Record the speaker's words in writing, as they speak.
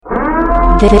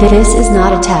This is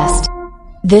not a test.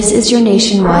 This is your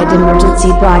nationwide emergency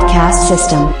broadcast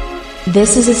system.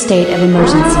 This is a state of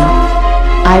emergency.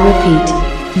 I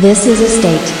repeat, this is a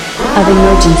state of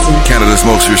emergency. Canada's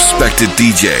most respected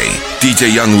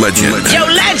DJ Young Legend. Yo,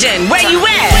 Legend, where you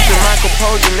at? My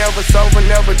composure, never sober,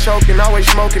 never choking, always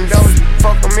smoking dope.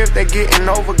 Fuck them if they getting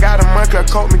over. Got a month to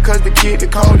coat me cause the kid the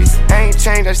coldest. I ain't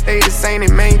changed, I stay the same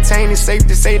and maintain it. Safe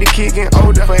to say the kid getting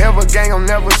older. Forever gang, I'm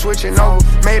never switching over.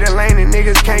 Made a lane and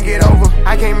niggas can't get over.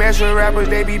 I can't mess with rappers,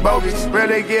 they be bogus.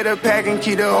 Rather get a pack and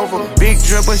keep it over. Big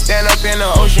dripper, stand up in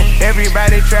the ocean.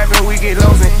 Everybody trapping, we get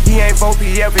losing. He ain't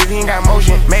 4PF if he ain't got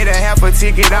motion. Made a half a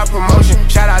ticket out promotion.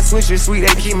 Shout out switches, sweet,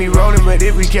 they keep me rolling. But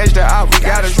if we catch the op, we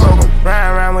gotta smoke 'em.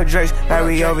 Ride around with Drake's like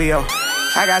we OVO.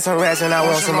 I got some rats and I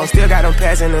want some more. Still got them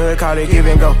pass in the hood, call it give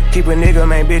and go. Keep a nigga,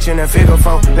 man, bitch in a figure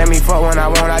four. Let me fuck when I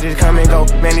want, I just come and go.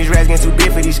 Man, these rats getting too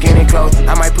big for these skinny clothes.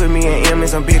 I might put me in M and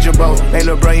some bitch or both. They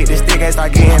little bro hit the stick and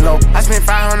start getting low. I spent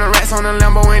 500 rats on a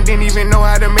Lambo and didn't even know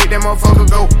how to make that motherfucker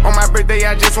go. On my birthday,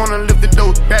 I just wanna lift the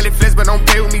dough. Barely flex, but don't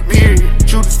play with me, period.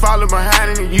 Shooters follow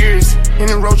behind in the years. In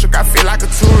the road truck, I feel like a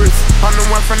tourist. I'm the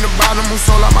one from the bottom who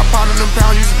sold out my partner, them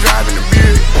pounds used to drive in the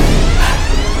beard.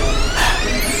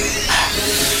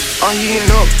 I'm heating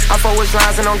up, I fuck with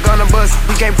slides and I'm gonna bust.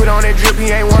 He can't put on that drip,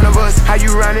 he ain't one of us. How you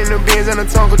riding the Benz in a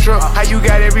Tonka truck? How you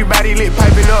got everybody lit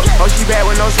piping up? Oh, she bad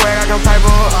with no swag, I can pipe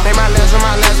her up. They my last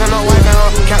and no wiping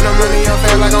her. Count the money up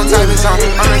fast like I'm typing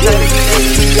something. I'm the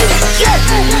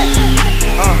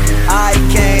I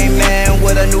came in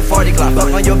with a new 40 Glock.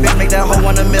 Up on your bitch, make that hoe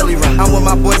want a milli run. I'm with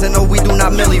my boys and no, we do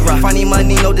not milli run. Funny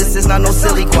money, no, this is not no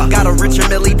silly guap. Got a richer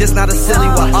milli, this not a silly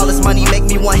walk. All this money make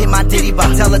me want hit my ditty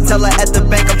bop. Tell her at the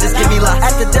bank, I'm just give me lot.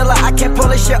 At the dealer, I can't pull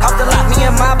this shit off the lot. Me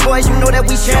and my boys, you know that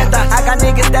we sharing that. I got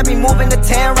niggas that be moving to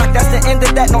Tan Rock. That's the end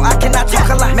of that, no, I cannot talk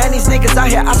a lot. Man, these niggas out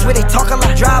here, I swear they talk a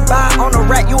lot. Drive by on a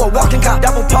rat, you a walking cop.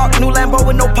 Double park, new Lambo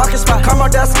with no parking spot. Caramel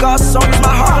dust scars, so use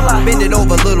my heart a lot. Bend it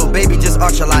over, little baby, just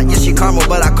arch a lot. Yeah, she caramel,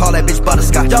 but I call that bitch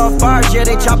butterscotch. Dog bars, yeah,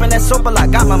 they chopping that soap a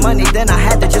lot. Got my money, then I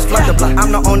had to just flood the block.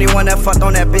 I'm the only one that fucked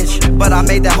on that bitch, but I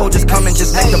made that hoe just come and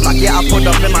just make the block. Yeah, I pulled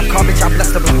up in my car, bitch, I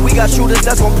blessed the block. We got shooters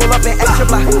that's gon' pull up in extra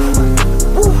block.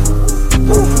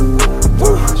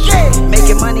 Yeah,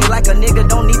 making money like a nigga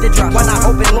don't need to drop. When I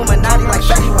open Illuminati like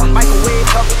Betty Rock. Microwave,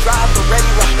 cover drive, the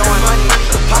ready rock. Throwing money in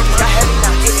the pockets, got heavy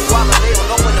now. If you wallet, they don't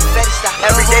know when the fetish stop.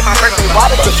 Every day my birthday,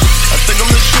 wallet. I think I'm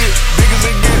the shit, big as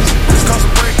it gets. This cost a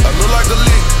brick, I look like a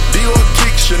lick. Dior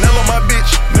kick, Chanel on my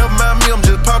bitch. Never mind me, I'm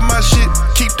just popping my shit.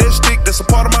 Keep that stick, that's a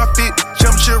part of my fit.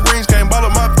 Championship rings, can't ball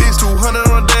on my fist. 200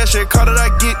 on a dash, that car that I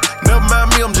get. Never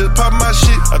mind me, I'm just popping my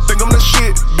shit. I think I'm the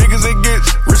shit, big as it gets.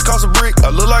 Wrist cost a brick,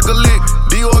 I look like a lick.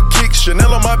 Dior kick,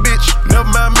 Chanel on my bitch. Never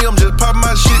mind me, I'm just popping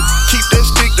my shit. Keep that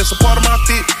stick, that's a part of my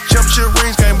fit. Championship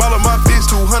rings, can't ball on my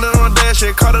fist. 200 on a dash,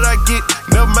 that car that I get.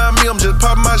 Never mind me, I'm just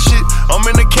popping my shit. I'm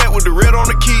in the cat with the red on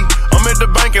the key. I'm at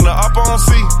the bank and the op on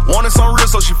C. Wanted some real,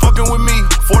 so she fucking with me.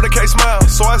 40K smile,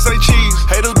 so I say cheese.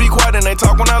 Haters be quiet and they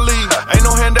talk when I leave. Ain't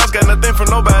no handouts, got nothing for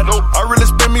nobody. I really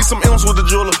spend me some M's with the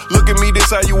jeweler. Look at me, this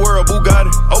how you wear a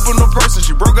Bugatti. Open the purse and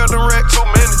she broke out the racks. Too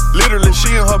many, literally she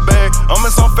in her bag. I'm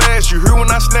in so fast, you hear when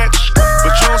I snatch,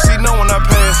 but you don't see no when I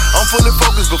pass. I'm fully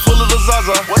focused, but full of the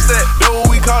Zaza. What's that? That's what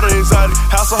we call it exotic.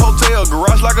 House or hotel,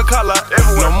 garage like a car lot.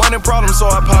 Everywhere. No money problem, so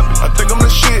I pop it. I think I'm the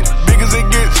shit, big as it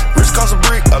gets. Wrist cost a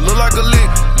brick, I look like a lick.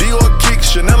 Dior kick,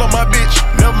 Chanel on my bitch.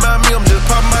 Never mind me, I'm just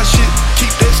popping my shit.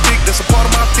 Keep that stick, that's a part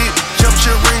of my fit.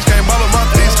 Championship rings, can't ball on my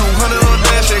fist. 200 on a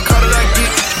dash, that car that I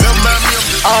get. Never mind me, I'm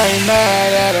just. I ain't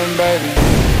mad at him, baby.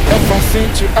 If I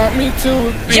sent you out, me too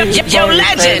would be Yo,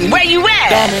 Legend, where you at?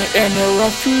 Diamond in the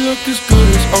rough, you look as good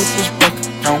as Oprah's bank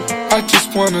account. I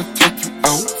just wanna take you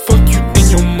out, fuck you in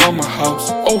your mama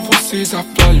house. Overseas, I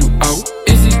fly you out.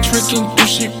 Is he tricking? Do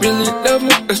she really love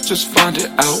me? Let's just find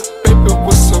it out. Baby,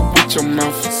 what's up with your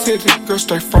mouth? City girl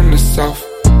straight from the south.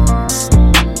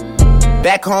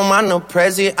 Back home, I'm the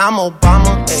president, I'm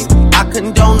Obama. Ay. I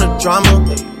condone the drama.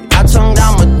 Ay. I tongue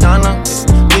down Madonna.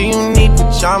 Ay. Do you need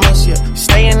pajamas? Yeah.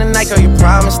 Stay in the night, girl, you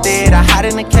promised it. I hide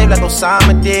in the cave like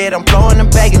Osama did. I'm blowing the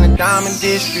bag in the diamond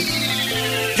district.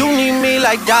 You need me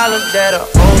like dollars that are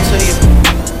owed to you.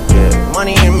 Yeah.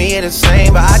 Money and me are the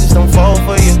same, but I just don't fall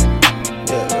for you.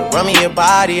 Yeah. Run me your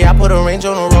body, I put a range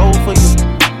on the road for you.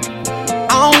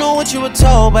 I don't know what you were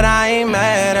told, but I ain't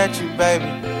mad at you, baby.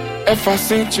 If I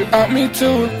sent you out, me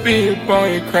too would be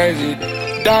going crazy.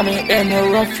 Diamond in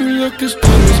the rough, you look as good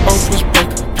as Oprah's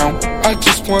bank account. I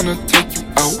just wanna take you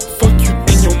out, fuck you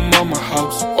in your mama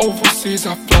house. Overseas,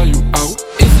 I fly you out.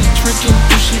 Is he tricking?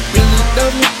 Do she really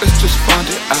love me? Let's just find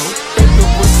it out. Baby,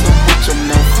 what's up with your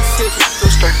mouth? City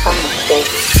girl straight from the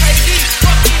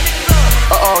south.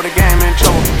 The game in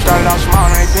trouble. Started out small,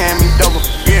 now they paying me double.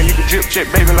 Yeah, you can drip check,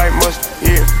 baby, like mustard.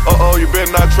 Yeah. You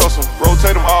better not trust them.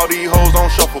 Rotate them, all these hoes on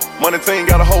shuffle. Money team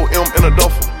got a whole M in a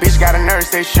duffel. Bitch got a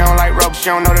nurse, say she don't like rubber. She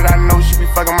don't know that I know she be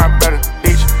fucking my brother.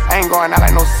 Bitch, I ain't going out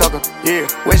like no sucker. Yeah,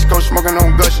 West Coast smoking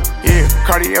on gushing. Yeah,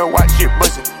 Cartier watch shit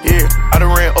bustin'. Yeah, I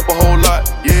done ran up a whole lot.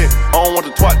 Yeah, I don't want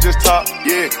the twat, just top.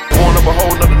 Yeah, going up a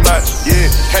whole nother notch. Yeah,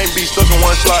 can't be stuck in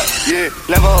one slot. Yeah,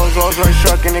 levels, Rolls Royce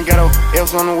truck in the ghetto.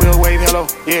 Else on the wheel, wave hello.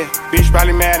 Yeah, bitch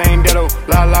probably mad, I ain't deado.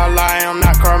 La la la, I'm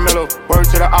not Carmelo. Word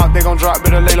to the op, they gon' drop,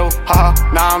 better lay low. Haha,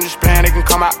 nah, I'm just playing, they can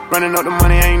come out. Running up the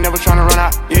money, I ain't never tryna run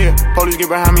out. Yeah, police get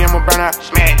behind me, I'ma burn out.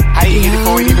 Smash, how you get it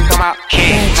before it even come out?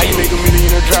 How you make $1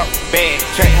 million a drop? Bad,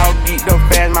 track how geeked up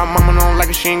fast. My mama don't like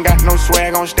it, she ain't got no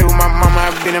swag. Gon' stay with my mama,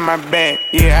 I been in my bag.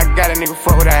 Yeah, I got a nigga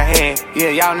fuck what I had. Yeah,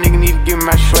 y'all nigga need to give me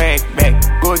my swag back.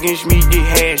 Go against me, get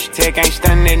hashtag. Ain't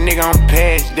stunning that nigga, I'm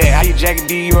past that. How you jacket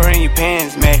Dior in your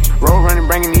pants, man? Roll running,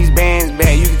 bringing these bands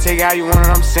back. You can take it how you want it,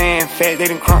 I'm saying. Fat, they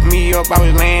done crump me up, I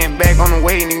was laying back on the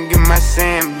way, nigga, give me my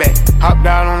sand back. Hopped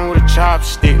out on it with a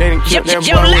chopstick. They done kept that boy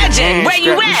with a legend, where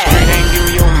you at? You ain't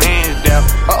giving your man's death.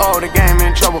 The game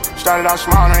in trouble. Started out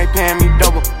small, now they paying me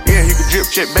double. Yeah, you can drip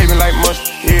check, baby, like mustard.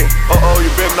 Yeah.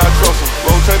 You better not trust them.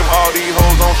 Rotate them, all these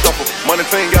hoes on shuffle. Money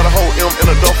team got a whole M in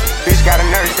a duffel. Bitch got a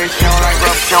nurse, they she don't like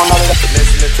rough, she don't know that. Finesse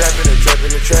in the trappin' and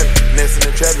trappin' and trappin'. Finesse in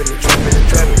the trappin' and trappin' and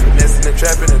trappin'. Finesse in the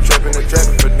trappin' and trappin' and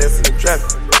trappin'. Finesse in the trappin'.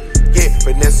 Yeah,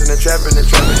 finesse in the trappin' and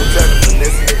trappin' and trappin'.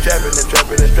 Finesse in the trappin' and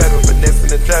trappin' and trappin'. Finesse in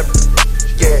the trappin'.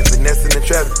 Yeah, finesse in the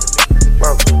trappin'.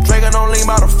 Whoa, Dragon don't lean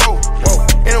by the foe. Whoa,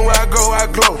 anywhere I go, I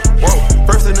glow. Whoa,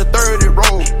 first and the third, it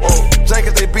roll. Whoa,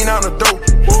 Jenkins, they beat on the dope.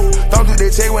 Woo, don't do they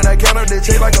check when I count up, they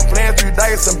check like I'm playing 3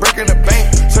 dice. I'm breaking the bank,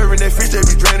 serving that fish, they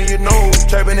be draining your nose.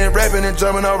 Trapping and rapping and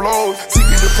jumping off lows.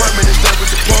 Secret department and stuff with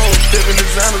the pros. Stepping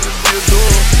designers and still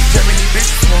doors. Trapping these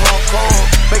bitches from Hong Kong.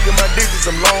 Making my digits,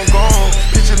 I'm long gone.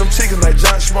 Picture them chickens like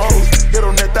John Schmoes. Hit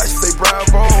on that thought, she say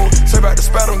bravo. Serve out the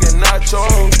spot, I'm getting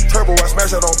nachos. Turbo, I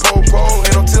smash out on Popo.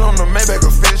 Ain't no till on the Maybach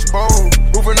or fishbowl.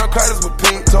 Moving up cutters with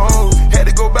pink toes.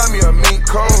 Had to go buy me a mink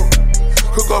coat.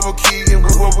 Hook up a key and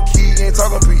hook up a key. Ain't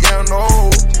talking piano.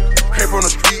 Came from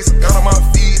the streets, got on my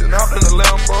feet and hopped in the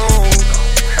Lambo.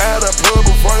 I had a plug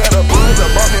before I got a buzz. I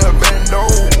bought me a bando.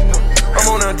 I'm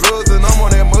on that drugs and I'm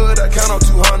on that mud. I count on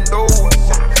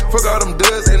 200. Fuck all them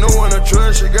duds, ain't no one to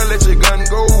trust. You gotta let your gun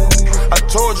go. I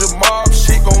told you mob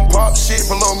shit gon' pop shit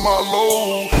below my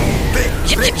low.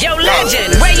 Yo,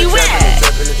 legend, where you at?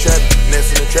 Trappin' and trappin',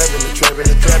 finesse in the trappin' and trappin'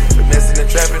 and trappin', finesse in the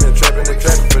trappin' and trappin' and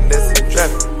trappin', finesse in the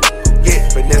trappin'. Yeah,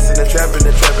 finesse in the trappin'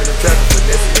 and trappin' and trappin',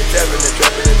 finesse in the trappin' and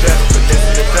trappin' and trappin', finesse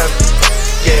in the trappin'.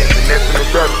 Yeah, finesse in the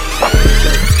trappin'.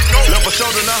 Left a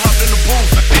shoulder, now hopped in the booth.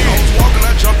 I was walking,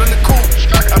 I jumped in the coupe.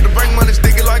 Out the bank money,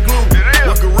 sticky like glue.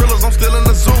 With gorillas, I'm still in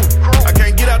the zoo. I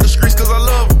can't get out the streets cause I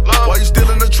love them. Why you still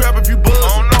in the trap if you buzz?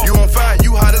 You on fire,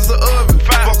 you hot as an oven.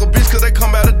 Fuck a bitch cause they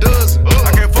come out a dozen.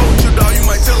 I can't fuck with you, dog, you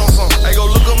might tell on something. Ain't go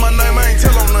look up my name, I ain't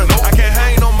tell on nothing. I can't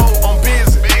hang no more, I'm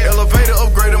busy. Elevator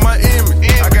upgrading my image.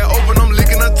 I got open, I'm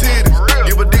licking her titties.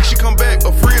 Give a dick, she come back,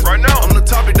 a frizz. Right now, I'm the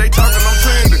topic, they talking, I'm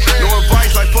trending. No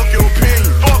advice, like fuck your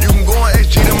opinion. You can go on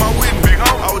SG to my witness.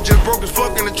 I was just broke as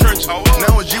fuck in the trenches.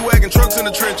 Now it's G-Wagon trucks in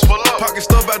the trenches. Pocket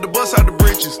stuff out the bus, out the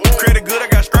britches. Credit good, I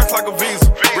got scraps like a Visa.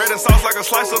 Bread and sauce like a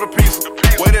slice of the pizza.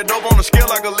 Weigh that dope on the scale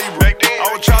like a Libra.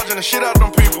 I was charging the shit out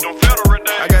them people.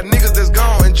 I got niggas that's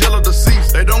gone and jail or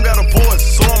deceased. They don't got a voice,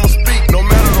 so I'ma speak. No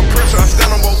matter the pressure, I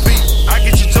stand on both feet. I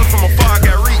get you took from afar, I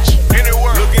got reach.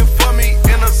 Anywhere looking for me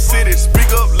in the city. Speak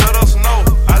up, let us know.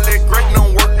 I let Greg know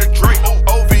work the Drake.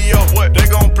 OVO, what? They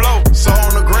gon' blow. So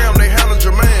on the gram, they handle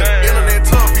Jermaine. Internet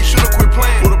tough, he should've quit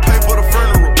playing. Would've paid for the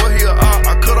funeral, but he a op.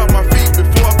 I cut off my feet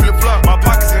before I flip flop. My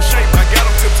pockets in shape, I got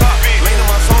them tip top. Lean in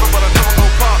my soda, but I never go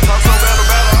pop. Talk so bad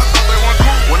about it, I thought they weren't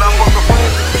cool. When I fuck a fool.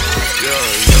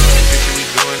 This shit we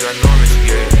doing ginormous,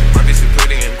 yeah. My bitch is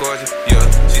pretty and gorgeous, yeah.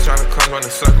 She tryna come run the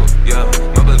circle, yeah.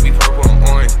 My blood be purple and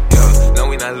orange, yeah. No,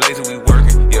 we not lazy, we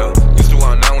working, yeah. Used to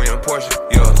walk, now we in Porsche,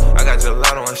 yeah. I got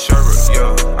gelato and sherbet,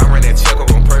 yeah. I ran that check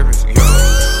up on purpose, yeah.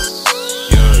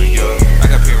 I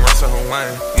got pink rocks on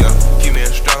Hawaiian, yeah. Keep me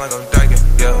in stride like I'm dyking,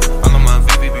 yeah. All of my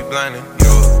VV be blinding,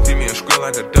 yeah. Keep me in script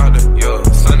like a doctor, yeah.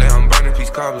 Sunday I'm burning peace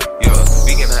cobbler, yeah.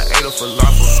 Vegan I ate up for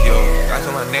falafel, yeah. I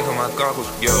on my neck on my goggles,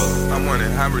 yeah. I'm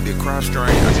running hybrid, the cross strain.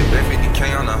 I just bet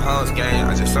 50K on the house game.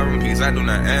 I just serving peace, I do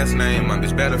not ask name. My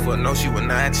bitch better for no, she will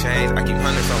not change. I keep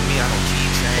hundreds on me, I don't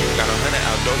keep change. Got 100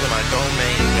 outdoors in my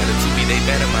domain. Got a 2B, they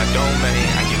better my domain.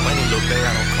 I get money, little baby,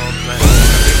 I don't complain.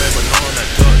 I get back, but no on that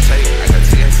duct tape. I got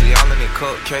TNC all in that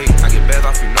cupcake. I get back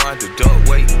off, you know I do duck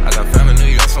weight. I got family in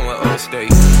New York, somewhere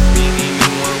upstate. Me,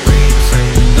 one ring,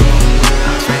 same, no,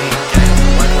 same game.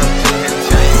 White one, two,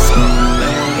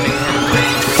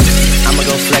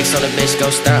 bitch, go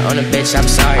stunt on a bitch. I'm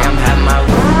sorry, I'm having my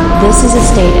way. This is a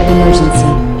state of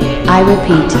emergency. I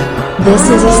repeat, this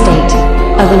is a state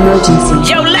of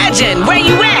emergency. Yo, legend, where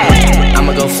you at?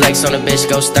 I'ma go flex on a bitch,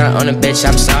 go stunt on a bitch.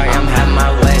 I'm sorry, I'm having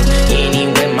my way. You ain't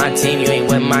even with my team, you ain't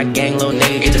with my gang, little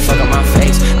nigga, get the fuck on my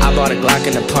face. I bought a Glock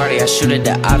in the party, I shoot at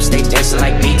the ops, they dancing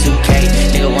like B2K.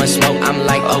 Nigga want smoke, I'm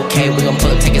like, okay, we gon'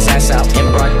 take his ass out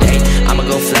in broad day. I'ma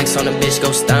go flex on a bitch,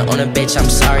 go stunt on a bitch. I'm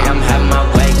sorry, I'm having my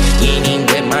way. You ain't even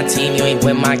with my team, you ain't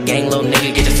with my gang, little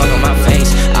nigga, get the fuck on my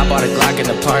face. I bought a Glock in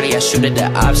the party, I shoot at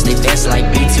the ops, they dancing like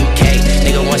B2K.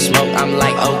 Nigga want smoke, I'm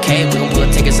like, okay, we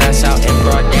gon' take his ass out in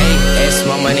broad day. It's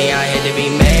more money out here to be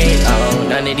made, oh,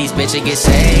 none of these bitches get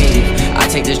saved. I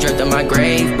take this drip to my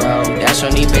grave, bro, that's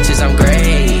on these bitches, I'm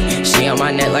great. She on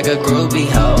my neck like a groupie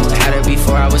hoe, had her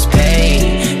before I was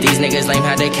paid. These niggas lame,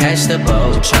 had to catch the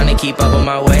boat, tryna keep up on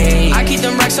my way. I keep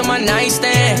them racks on my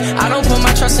nightstand, I don't put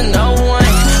my trust in no one.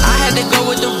 I had to go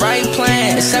with the right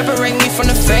plan to separate me from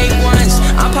the fake ones.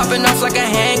 I'm popping off like a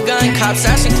handgun, cops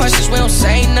asking questions, we don't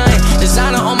say none.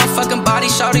 Designer on my fucking body,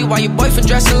 shawty, while your boyfriend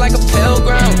dressing like a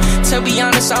pilgrim. To be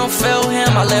honest, I don't feel him,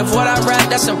 I live what I rap,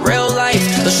 that's in real life.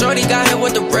 The shorty got hit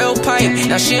with the real pipe,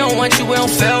 now she don't want you, we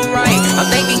don't feel right. I'm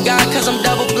thanking God cause I'm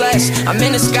double blessed, I'm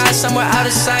in the sky somewhere out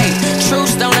of sight.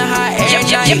 Truth don't know how air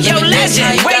night. Yo,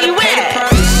 legend, where you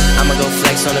at? I'ma go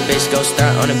flex on a bitch, go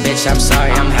stunt on a bitch. I'm sorry,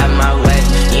 I'm having my way.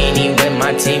 You ain't even with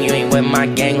my team, you ain't with my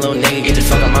gang, little nigga, get the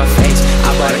fuck on my face.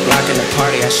 I bought a Glock in the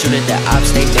party, I shoot at the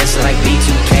ops, they dancing like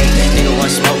B2K. Nigga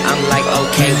want smoke, I'm like,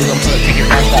 okay, we gon' put niggas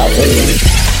back out.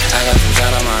 I got some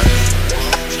shine on my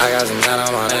wrist, I got some shine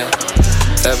on my neck.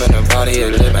 Step in the party,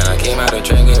 it lit, man, I came out of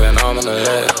drink, even arm on the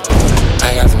leg.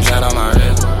 I got some shine on my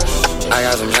wrist, I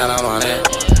got some shine on my neck.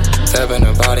 Step in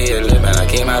the party, it lit, man, I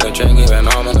came out of drink, even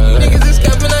arm on the leg. Niggas is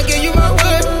capping, I give you my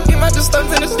word. Get my just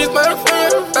stunts in the streets, my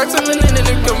friend. Back to the linen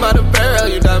and come out of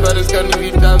barrel. You die by this gun if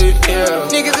you die with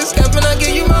hero. Niggas is capping, I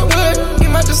give you my word.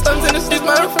 Get my just stunts in the streets,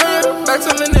 my friend. Back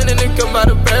to the linen and come out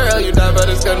of barrel. You die by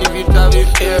this gun if you die with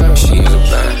hero. She is a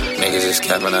plan. Niggas is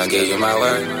capping, I give you my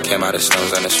word. Came out of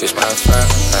stones on the streets, my friend.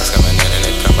 Fast coming in and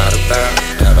it come out of barrel.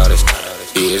 Die by this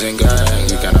he isn't gang,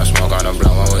 you cannot smoke on the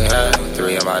blunt when we hang.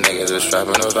 3 of my niggas is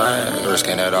strapping the van.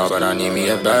 Risking it all, but I need me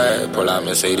a bag. Pull out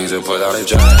Mercedes and pull out a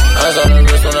jack. I saw the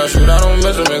wrist when I shoot, I don't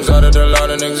miss them. Exotic a lot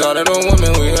and exotic the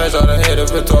women. We heads out of head if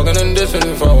we're talking and dissing.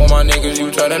 If I want my niggas,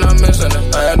 you try, then I'm missing them.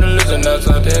 I had to listen, that's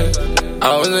how it.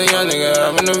 I was a young nigga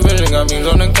having a vision. Got beams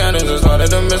on the cannons, it's harder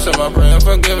to miss them. I pray and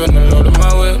forgiving the Lord of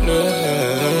my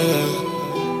witness.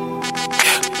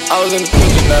 I was in the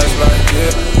kitchen, that's like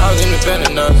this. I was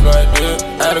independent, that's like this.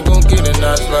 Had to go get it,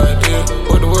 that's like this.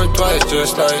 Put the word twice,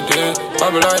 just like this.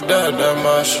 Pop it like that, that's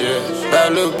my shit.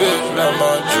 Bad little bitch, that's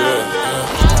my drip.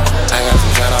 I got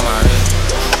some shine on my wrist,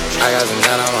 I got some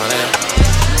shine on my neck.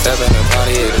 Step in the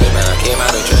party, it lit, man, I came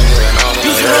out of drinking and all my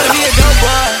used to wanna be a dope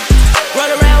boy, run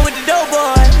around with the dope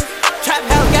boy. Trap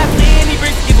house got plenty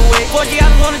bricks to give away. 40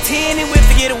 hours on a 10 and whip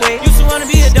to get away. Used to wanna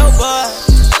be a dope boy,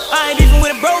 I ain't even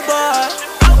with a bro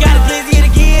boy. Got a glizzy to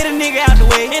get a nigga out the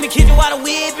way. In the kitchen while the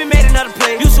whip and made another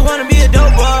play. Used to wanna be a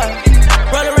dope boy,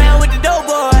 roll around with the dope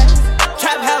boy.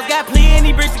 Trap house got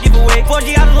plenty bricks to give away.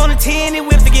 40 hours on a 10 and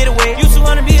whip to get away. Used to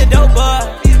wanna be a dope boy,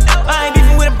 I ain't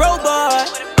even with a bro boy.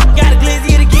 Got a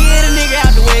glizzy to get a nigga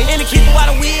out the way. In the kitchen while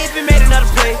the whip and made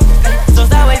another play. So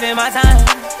stop wasting my time,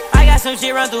 I got some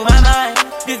shit run through my mind.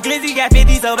 This glizzy got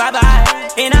 50, so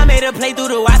bye-bye. And I made a play through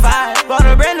the Wi-Fi. Bought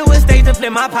a brand new estate to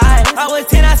flip my pie. I was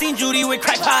 10, I seen Judy with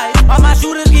crack pies. All my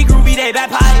shooters get groovy, they back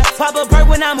pies. Pop a perk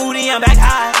when I'm moody, I'm back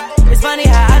high. It's funny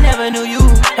how I never knew you.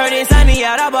 Heard it sign me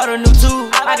out, I bought a new tube.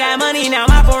 I got money now,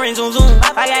 my foreign zoom zoom.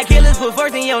 I got killers put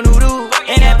first in your noodle.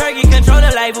 And that perky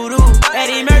controller like voodoo. At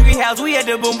the Mercury house, we at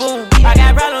the boom boom. I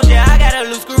got problems, yeah, I got a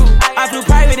loose screw. I flew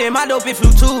private and my dope it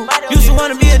flew too. Used to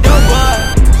wanna be a dope boy,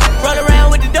 roll around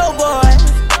with the dope boy.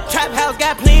 Trap house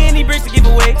got plenty bricks to give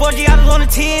away. 40 hours on a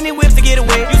 10 and whips to get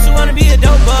away. Used to wanna be a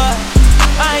dope boy,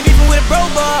 I ain't beefing with a bro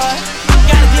boy.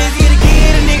 Got a glizzy to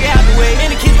get a nigga out the way.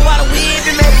 In the kitchen while the whip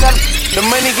and make it. The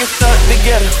money get stuck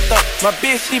together. My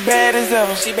bitch, she bad as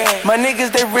ever. My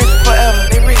niggas, they rich forever.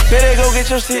 Better go get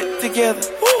your shit together.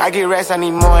 I get racks, I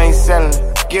need more, I ain't selling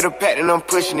it. Get a patent, I'm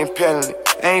pushing and peddling it.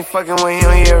 I ain't fucking with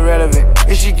him, he irrelevant.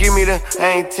 If she give me the, I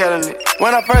ain't telling it.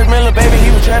 When I first met lil' baby, he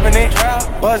was trapping it.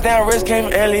 Buzz down, wrist came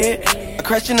from Elliot. I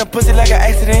crashed in the pussy like an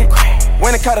accident.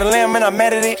 When I caught a lamb, man, I'm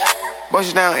mad at it.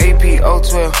 Bust down AP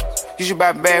 012. You should buy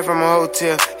a bag from a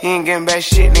hotel. He ain't getting back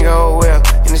shit, nigga, oh well.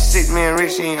 In the 6 man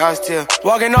rich, he ain't hostile.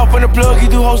 Walking off on the plug, he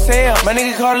do wholesale. My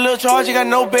nigga caught a little charge, he got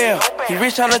no bail. He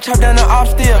rich tryna chop down the off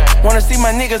still. Wanna see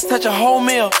my niggas touch a whole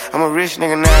meal. I'm a rich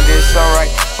nigga now, I did so right.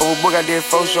 Overbook, I did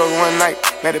 4 shows one night.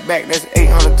 Met it back, that's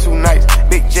 802 nights.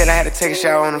 Big jet, I had to take a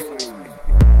shower on him.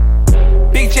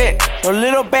 Big jet, no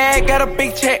little bag, got a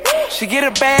big check. She get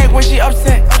a bag when she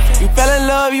upset. You fell in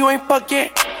love, you ain't fuck yet.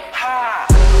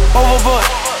 Overbooked,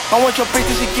 I want your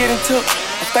picture, she getting took.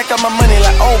 I stack up my money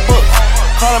like old books.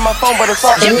 Calling my phone, but it's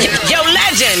off. Yo,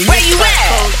 legend, where you at?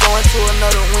 Going to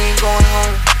another, we ain't going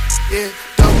home. Yeah,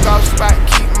 duck off spot,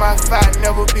 keep my fight,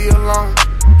 never be alone.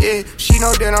 Yeah, she know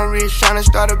that I'm rich, tryna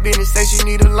start a business, say she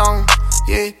need a loan.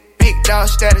 Yeah, big dog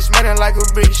status, smelling like a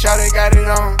brick, shawty got it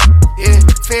on. Yeah,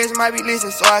 feds might be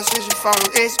listening, so I switch your phone.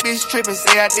 Bitch trippin',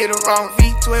 say I did it wrong.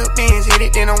 V12 Benz, hit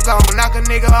it, then I'm gone. Knock a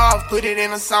nigga off, put it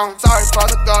in a song. Sorry,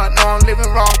 Father God, know I'm living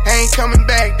wrong. I ain't coming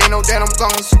back, they know that I'm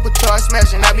gone. Supercharged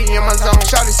smashing, I be in my zone.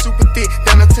 Shawty super thick,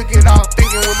 then I took it off.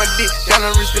 Thinking with my dick, down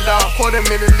I risked it all.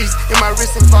 $250,000 in my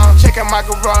wrist and fall. Check out my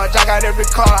garage, I got every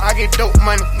car. I get dope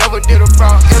money, never did a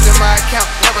fraud. Hills in my account,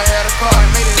 never had a car.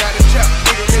 Made it out of trap,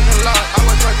 nigga living large. I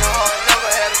was working hard, never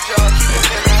had a job. Keep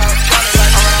it in the house, shawty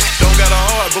like around. Don't got a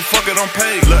heart, but fuck it, I'm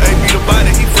paid. Lil' AP the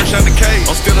body, he fresh out the cage.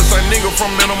 I'm still the same nigga from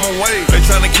minimum wage. They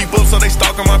tryna keep up, so they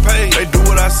stalking my page. They do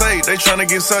what I say, they tryna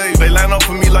get saved. They line up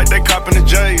for me like they copping the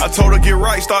J. I told her get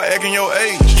right, start acting your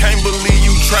age. Can't believe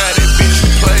you tried it, bitch, you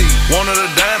played. Wanted a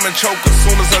diamond choker,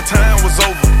 soon as her time was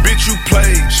over. Bitch, you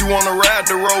played. She wanna ride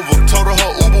the Rover. Told her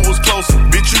her Uber was closer.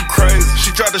 Bitch, you crazy. She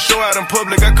tried to show out in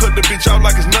public, I cut the bitch out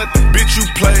like it's nothing. Bitch, you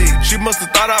played. She must've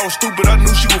thought I was stupid, I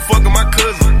knew she was fucking my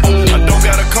cousin. I don't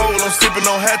got a cold, I'm sipping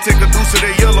on hat, take a deuce of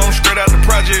that yellow, I'm straight out the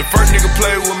project. First nigga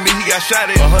played with me, he got shot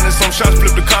at. 100 some shots,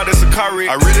 flipped the car, that's a car wreck.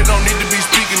 I really don't need to be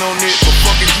speaking on it, but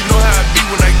fuck it, you know how I be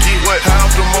when I get what? High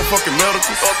off the motherfucking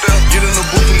medicals. Up there, get in the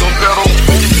booth and go battle.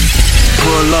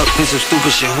 Pull up, pin some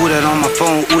stupid shit. Who that on my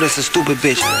phone? Ooh, that's a stupid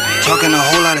bitch. Talking a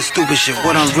whole lot of stupid shit.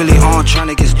 What I'm really on, trying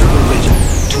to get stupid rich.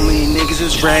 Too many niggas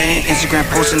is ratting. Instagram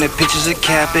posting their pictures of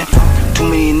capping. Too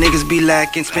many niggas be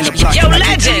lacking. Spin a block. Yo,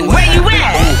 legend, where you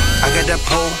at? Ooh, I got that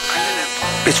pole.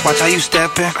 Bitch, watch how you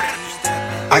steppin'.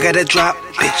 I got that drop,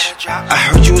 bitch. I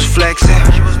heard you was flexing.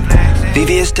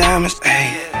 VVS diamonds,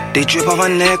 ayy. They drip on my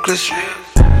necklace.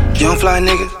 Young fly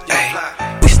niggas,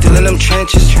 ayy. We still in them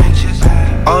trenches.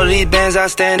 All of these bands, I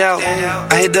stand out.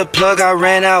 I hit the plug, I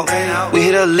ran out. We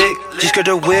hit a lick, just got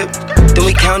the whip. Then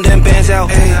we count them bands out.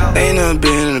 Ain't never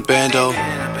been in a bando.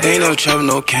 Ain't never travel,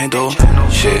 no candle.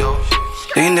 Shit.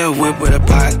 Ain't never whip with a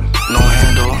pot, no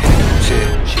handle. Shit.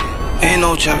 Ain't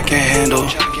no chopper can handle.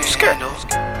 Skirt.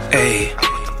 Ayy.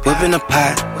 Whipping a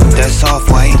pot, that's off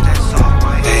white.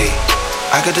 Ayy.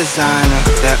 I got designer,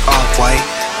 that off white.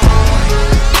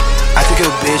 I took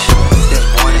your bitch, that's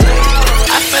one night.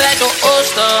 I feel like an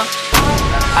all-star.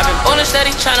 I've been ballin'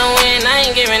 steady tryna win, I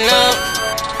ain't giving up.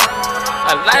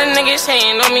 A lot of niggas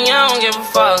hating on me, I don't give a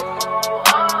fuck.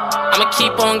 I'ma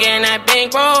keep on getting that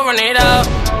big bro, run it up.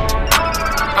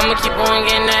 I'ma keep on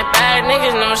getting that bad,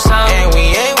 niggas no stop. And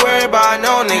we ain't worried about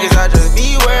no niggas, I just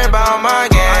be worried about my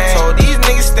gang. I told these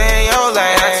niggas stay in your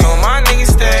lane, I told my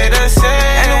niggas stay the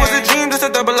same. And it was a dream just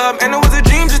to double up, and it was a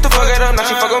dream just to fuck it up. Now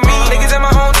she fuck with me, niggas at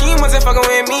my own team wasn't fucking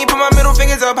with me. Put my middle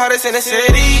fingers up, hottest in the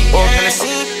city. Walk in the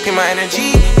scene, pay my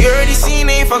energy. You already seen,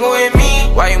 they ain't fucking with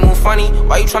me. Why you move funny?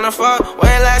 Why you tryna fuck?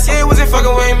 When last year wasn't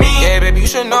fucking with me. Yeah, baby,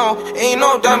 you should know, ain't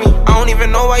no dummy. I don't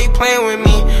even know why you playing with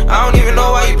me. I don't even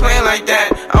know why you playing like that.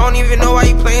 I don't even know why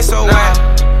you playing so well.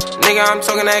 Nigga, I'm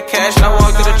talking that cash, and I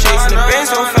walk through the chase and the band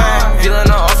so fast. Feeling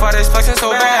the off-white that's flexing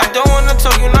so bad. I don't wanna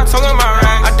talk, you not talking my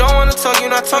racks. I don't wanna talk, you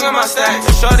not talking my stacks.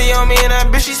 Shorty on me and that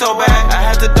bitch, she so bad. I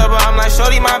had to double, I'm like,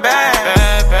 shorty, my bad.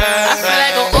 I feel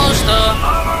like an all-star.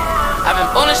 I've been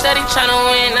ballin' steady tryna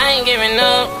win, I ain't giving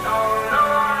up.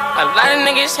 A lot of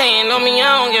niggas hating on me, I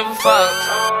don't give a fuck.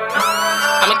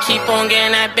 I'ma keep on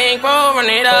getting that big bro, run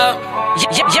it up.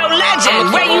 Yo,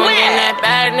 legend, where you at? That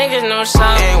bad niggas no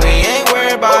stop. And we ain't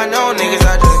worried about no niggas,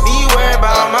 I just be worried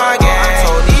about my gang. I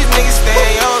told these niggas stay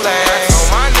in your lane, I told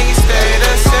my niggas stay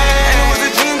the same. And it was a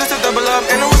dream just to double up,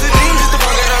 and it was a dream just to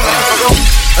fuck it up.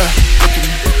 Look at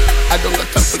me, I don't got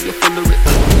time for your foolery.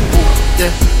 Yeah,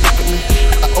 look at me,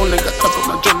 I only got time for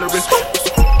my jewelry.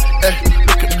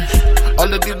 Look at me,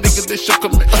 all of these niggas they shook at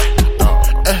me.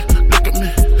 Look at me,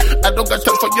 I don't got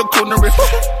time for your coonery.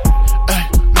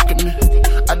 Look at me,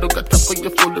 I don't got time for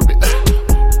your foolery.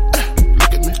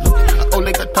 Look at me, I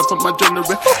only got time for my jewelry.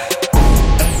 Look at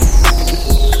me,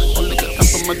 only got time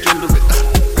for my jewelry.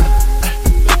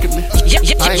 Look at me,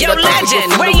 yo,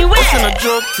 legend, where you at? Wasn't a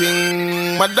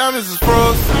joking, my diamonds is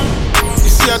frozen. You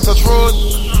see I touch road,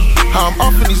 how I'm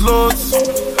off in these loads.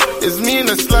 It's me in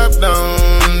a slap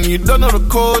down, you don't know the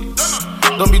code.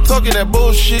 Don't be talking that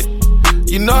bullshit,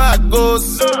 you know how it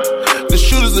goes. The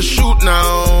shooters a shoot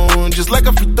now, just like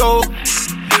a free throw.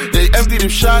 They empty them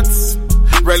shots,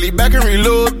 Rally back and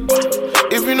reload.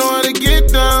 If you know how to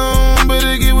get down,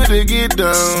 better get with it, get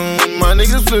down. My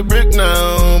niggas flip brick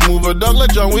now. Move a dog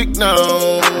like John Wick now.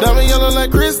 Diamond yellow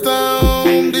like Chris now.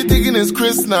 They thinking it's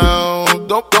Chris now.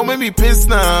 Don't make me piss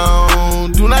now.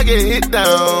 Do not get hit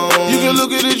down. You can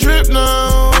look at the drip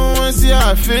now and see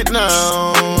how I fit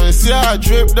now. And see how I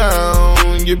drip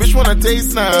down. Your bitch wanna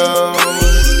taste now.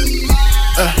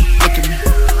 Look at me.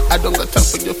 I don't got time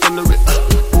for your foolery.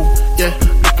 Yeah,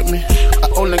 look at me. I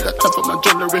only got time for my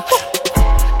jewelry. Look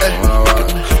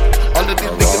at me. All of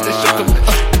these niggas, they shook me.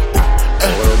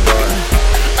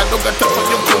 I don't got time for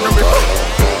your jewelry.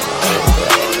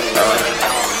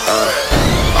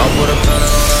 I put a pen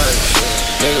on ice.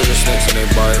 Niggas are snakes and they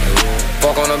bite.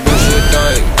 Fuck on a bitch, she a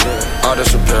dyke. I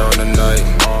disappear in the night.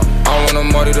 I want a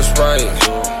muddy to Sprite.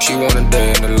 She want a day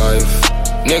in the life.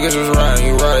 Niggas was riding,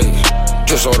 you right.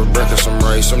 Just order breakfast, some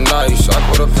rice, some nice. I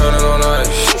put a pen on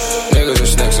ice. Niggas are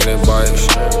snakes and they bite.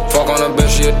 Fuck on a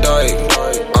bitch, she a dyke.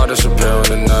 I disappear in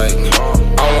the night.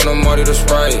 I want a muddy to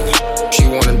Sprite. She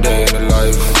want a day in the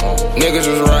life. Niggas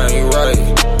was riding, you right.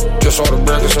 Just order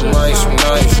breakfast, some rice, some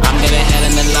nice. I'm getting hell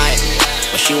in the light,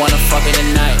 but she wanna fuck it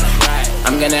tonight.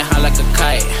 I'm getting high like a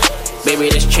kite. Baby,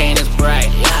 this chain is bright.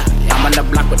 I'm on the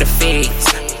block with the feeds.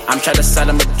 I'm trying to sell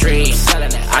them a dream.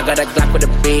 I got a Glock with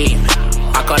a beam.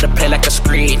 I call the play like a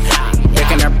screen.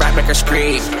 Picking her back like a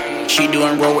scream. She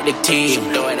doing roll with the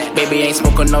team. Baby ain't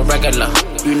smoking no regular.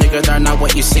 You niggas are not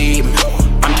what you seem.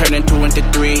 I'm turning 2 into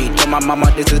 3. Told my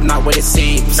mama this is not what it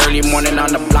seems. Early morning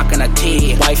on the block and a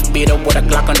tea. Wife beat up with a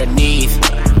Glock underneath.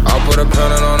 I put a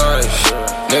pen on ice.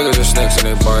 Niggas are snakes and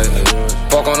they bite.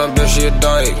 Fuck on a bitch, she a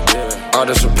dyke. I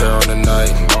disappear in the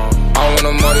night. I want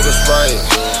a muddy to Sprite.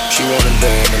 She want a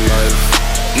day in the life.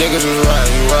 Niggas was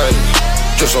riding, you right.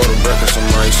 Just order breakfast, some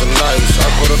rice, some nice. I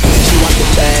put a She want the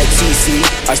bag, CC.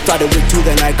 I started with 2,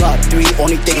 then I got 3.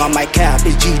 Only thing on my cap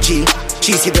is GG.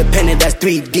 She see the penny, that's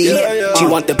 3D. She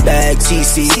want the bag,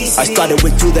 CC. I started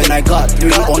with 2, then I got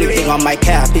 3. Only thing on my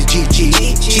cap is GG.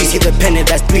 She see the penny,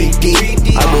 that's 3D.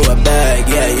 I go a bag,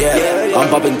 yeah. I'm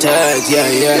popping tags, yeah.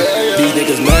 These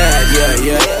niggas mad,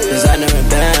 yeah. Designer and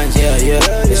bands,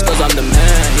 yeah. It's cause I'm the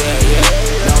man,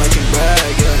 yeah. Now I can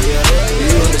brag, yeah.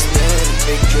 You understand,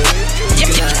 big drip.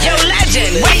 Yo,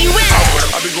 legend, where you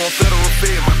at? I be going federal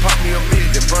fed, might pop me a mid,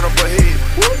 then burn up a head.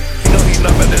 You know he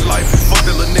not about that life, fuck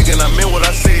that little nigga, and I meant what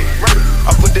I said.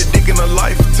 I put that dick in her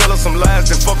life, tell her some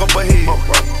lies, then fuck up her head.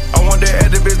 I want that at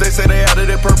the bitch, they say they out of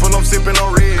that purple, I'm sipping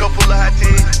on red. Couple of hot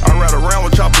teas. I ride around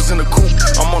with choppers in the coupe,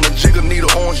 I'm on a jigger, need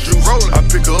a orange juice. I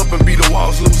pick her up and beat the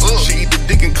walls loose. She eat the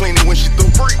dick and clean it when she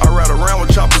through. I ride around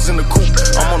with choppers in the coupe,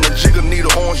 I'm on a jigger, need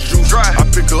a orange juice. I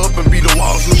pick her up and beat the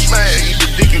walls loose. She eat the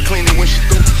dick and clean it when she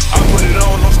through. I put it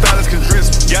on, no stylist can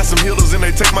dress me. Got some healers and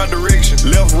they take my direction.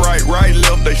 Left, right,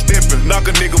 left, they steppin'. Knock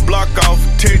a nigga block off,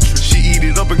 Tetris. She eat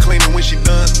it up and clean it when she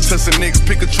done. Touch the next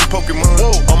Pikachu Pokemon.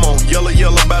 Whoa, I'm on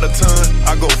yellow by the ton.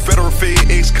 I go federal fed,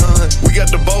 ex-con. We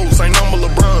got the bowls, ain't number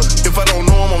LeBron. If I don't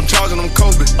know him, I'm charging them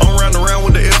Kobe. I'm round around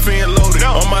with the FN loaded.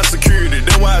 On my security,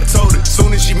 that's why I told it.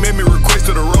 Soon as she met me,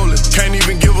 requested a roll it. Can't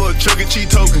even give her a Chuck E. Cheese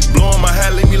token. Blowing my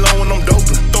hat, leave me alone when I'm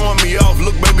doping. Throwing me off,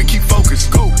 look baby, keep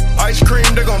focused. Go. Ice cream,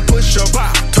 they gon' push up.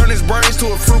 Turn his brains to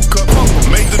a fruit cup.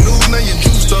 Make the news, now you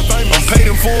juiced up. I'm paid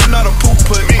in full, not a poop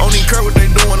put. Don't even care what they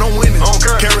doing, I'm winning.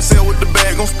 Carousel with the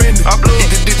bag, gon' spend it. Eat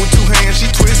the dick with 2 hands, she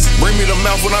twist it. Bring me the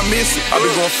mouth when I miss it. I be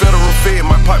going federal fed,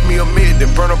 might pop me a mid,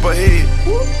 then burn up her head.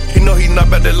 He know he not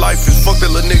about that life, it's fuck that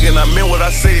little nigga, and I meant what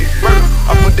I said.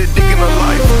 I put that dick in her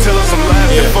life, tell her some lies,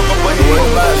 then fuck up her head.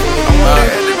 I want that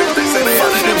at the bitch, they say they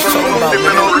out of them,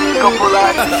 dipping on ring, couple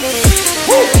lies.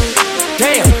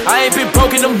 Damn, I ain't been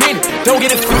broke in a minute. Don't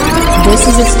get it. This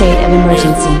is a state of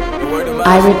emergency.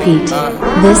 I repeat,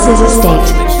 this is a state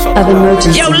of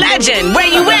emergency. Yo, legend, where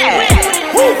you at?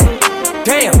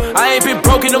 Damn, I ain't been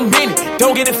broke in a minute.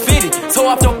 Don't get it fitted. Toe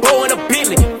off the bow in a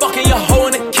Bentley. Fucking your hoe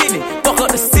in a kidney. Fuck up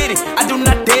the city. I do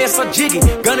not dance or jiggy.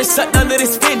 Gun is sucked under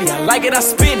this spinny. I like it, I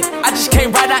spin it. I just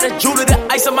came right out the jeweler. The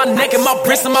ice on my neck and my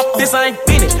wrist and my fist. I ain't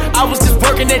finished. I was just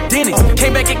working at Denny's.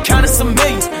 Came back and counted some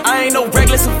millions. I ain't no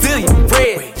regular civilian.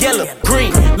 Red, yellow,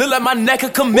 green. Look like my neck a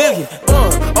chameleon.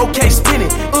 Okay, spin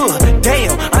it.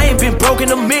 Damn, I ain't been broke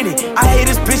in a minute. I hate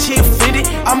this bitch, he offended.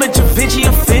 I'm a Da Vinci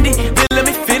offended. Then let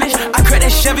me finish. I cracked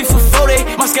that Chevy for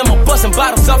 40. My scammer busting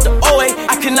bottles off the OA.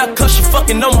 I cannot cuss you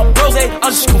fucking on my bros.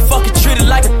 I'm just gon' fucking treat it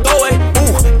like a throwaway.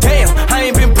 Ooh, damn, I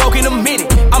ain't been broke in a minute.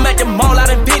 I'm at the mall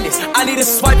out of business. I need a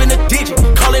swipe in a digit.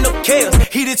 Calling up Kales.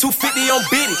 He did 250 on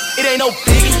Biddy. It ain't no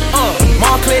biggie.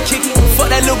 Montclair chicken. Fuck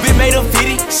that little bit made a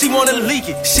video. She wanna leak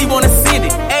it. She wanna send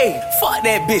it. Ayy, fuck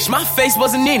that bitch. My face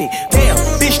wasn't in it. Damn,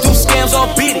 bitch do scams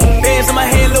all beat it. Bands in my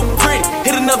hand look pretty.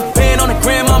 Hit another band on the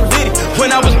gram, I'm litty.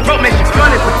 When I was broke, man, she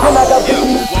funny.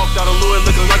 Walked out of Louis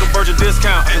looking like a virgin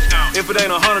discount. If it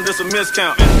ain't 100, it's a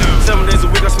miscount. 7 days a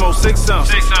week, I smoke 6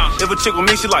 ounce. If a chick with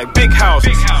me, she like big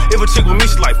houses. If a chick with me,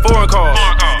 she like foreign cars.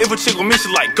 If a chick with me, she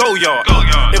like go yard.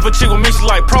 If a chick with me, she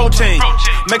like protein.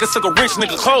 Make her suck a rich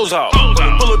nigga clothes off.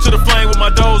 Pull up to the flame with my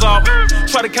doze off.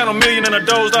 Try to count a million and I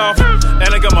dozed off. And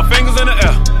I got my fingers in the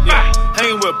air.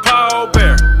 Hanging with Paul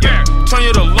Bear. Turn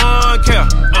you to lawn care.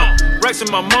 Rex in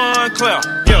my Montclair.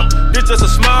 This just a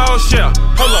small shell.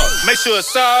 Hold up, make sure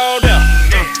it's all there.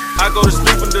 I go to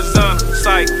sleep in designer.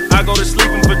 Sight, I go to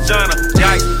sleep in vagina.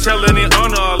 Yikes, tell any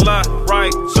honor a lie.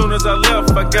 Right, soon as I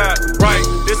left, I got right.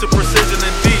 This a precision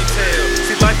and detail.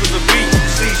 See, life is a beach,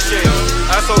 seashell.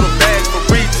 I sold a bag for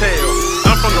retail.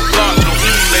 I'm from the block, no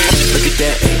email. Look at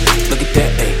that, ayy. Look at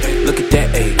that, ayy. Look at that,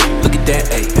 ayy. Look at that,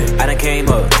 ayy. I done came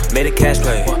up, made a cash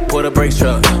play. Pulled a brakes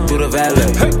truck through the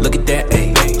valet. Look at that,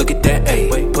 ayy. Look at that,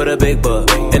 ayy. Put a big buck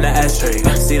in the ashtray.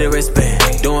 See the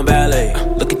wristband, doing ballet.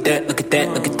 Look at that, look at that,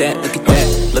 look at that, look at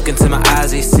that. Look into my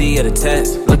eyes, you see of the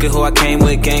test. Look at who I came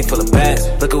with, gang full of bats.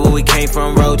 Look at where we came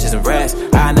from, roaches and rats.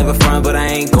 I never front, but I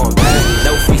ain't going back.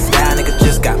 No freestyle, nigga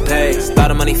just got paid.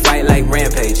 Start a money fight like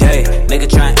Rampage, hey. Nigga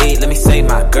try and eat, let me save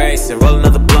my grace. And roll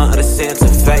another blunt of the sense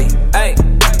of fate, hey.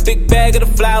 Big bag of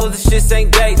the flowers, the shit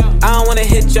ain't dates. I don't wanna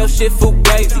hit your shit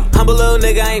fugazi. Humble little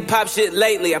nigga, I ain't pop shit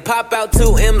lately. I pop out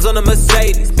 2 M's on a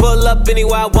Mercedes. Pull up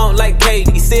anywhere I want like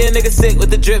Katie. See a nigga sick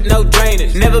with the drip, no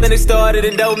drainage. Never been extorted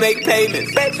and don't make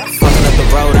payments. Fucking up the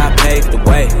road, I paved the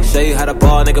way. Show you how the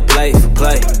ball nigga play for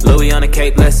play. Louis on the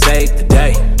cape, let's save the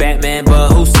day. Batman,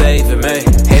 but who's saving me?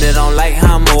 Hater don't like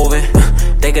how I'm moving.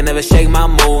 They can never shake my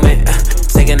movement.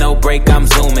 Taking no break, I'm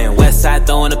zooming. West side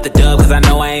throwing up the dub, cause I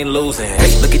know I ain't losing.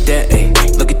 Hey, look at that,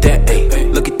 ayy. Look at that,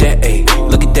 ayy. Look at that, ayy.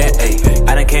 Look at that, ayy.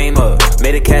 I done came up,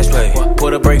 made a cash play.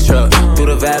 Pulled a brakes truck through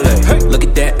the valet. Look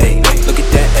at that, ayy. Look at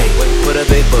that, ayy. Put a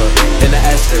big buck in the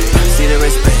ashtray. See the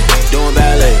wristband, doing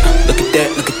ballet. Look at that,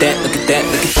 look at that, look at that,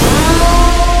 look at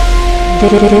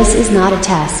that. This is not a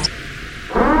test.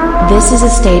 This is a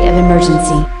state of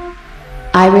emergency.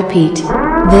 I repeat,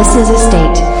 this is a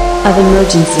state of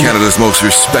emergency. Canada's most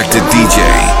respected DJ,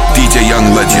 DJ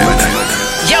Young Legend.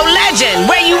 Yo,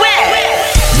 Legend, where you at?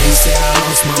 They say I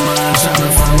lost my mind trying to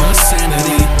find my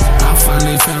sanity. I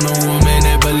finally found a woman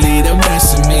that believed the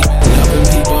best in me. Loving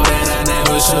people that I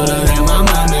never should've had my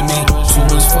mind in me. Too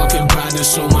much fucking pride to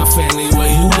show my family what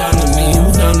you done to me, you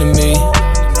done to me.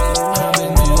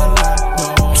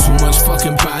 Too much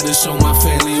fucking pride to show my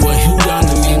family what you done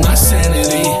to me, my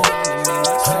sanity.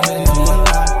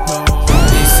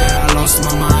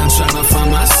 My mind trying to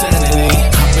find my sanity.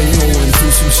 I've been going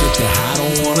through some shit that I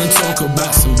don't wanna talk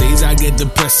about. Some days I get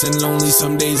depressed and lonely,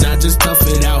 some days I just tough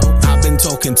it out. I've been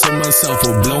talking to myself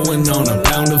or blowing on a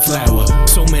pound of flour.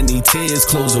 So many tears,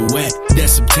 clothes are wet, that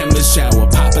September shower.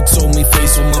 Papa told me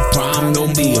face on my prime,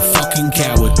 don't be a fucking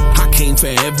coward. I came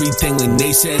for everything when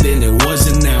they said and it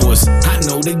wasn't ours. I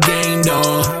know the game,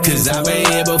 dawg, cause I've been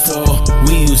here before.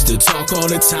 We used to talk all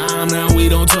the time, now we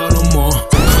don't talk no more.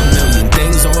 A million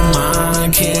things on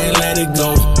mine, can't let it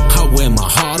go. I wear my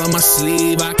heart on my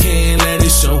sleeve, I can't let it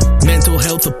show. Mental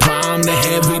health a problem that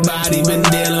everybody been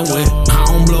dealing with. I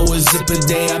don't blow a zip a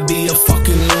day, I be a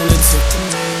fucking lunatic.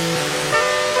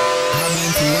 I've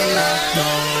been through a lot,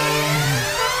 though.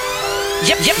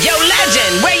 Yo,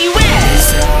 Legend, where you at? They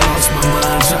say I lost my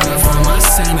mind trying to find my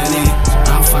sanity.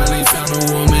 I finally found a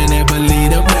woman that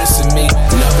believed the best in me.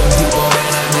 Loving people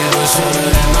that I never should've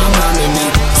had my mind in me.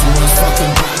 Too much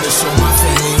fucking pride to show my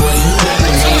family what you done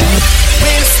to me. We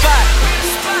in the spot,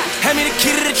 hand me the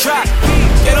key to the trap.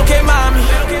 It okay, mommy.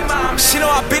 She know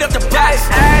I beat up the box.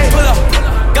 Pull up,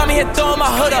 got me here throwing my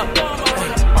hood up.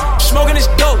 Smoking this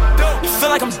dope, feel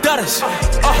like I'm Dutters.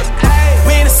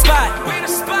 We in the spot,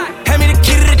 hand me the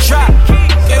key to the trap.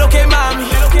 It okay, mommy.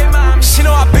 She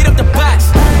know I beat up the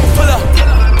box. Pull up,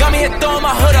 got me here throwing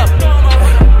my hood up.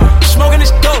 Smoking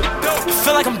this dope,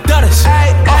 feel like I'm Dutters.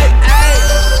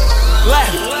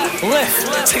 Left,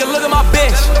 lift, take a look at my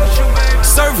bitch.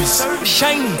 Service,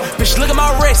 shiny, bitch, look at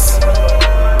my wrist.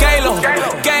 Galo,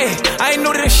 gay, I ain't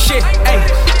new to this shit. Ay,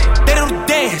 they don't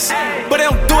dance, but they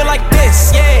don't do it like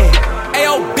this. Yeah,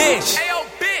 ayo, bitch,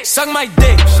 suck my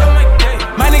dick.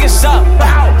 My niggas up,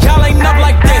 y'all ain't up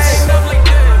like this.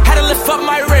 Had to lift up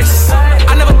my wrist.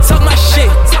 I never tuck my shit.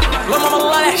 Lil' mama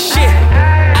love that shit.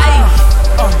 Ay,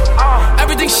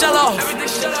 everything shell off.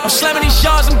 I'm slamming these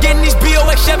yards, I'm getting these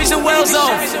BOX Chevys and Wells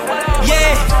off.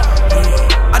 Yeah,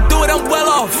 I do it, I'm well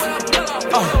off.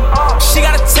 She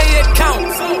gotta tell you the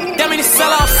count. That mean it's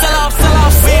sell off.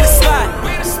 We in the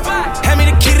spot. Hand me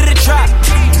the key to the trap.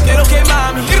 Get okay,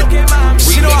 mommy.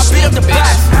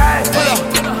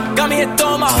 here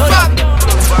throwing my hood up.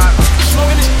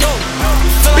 Smoking this dope.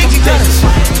 Big Dennis.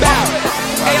 Bow.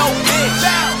 Ayo, bitch.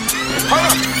 Hold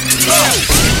up.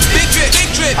 Big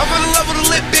drip. I fell in love with a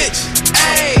lit bitch.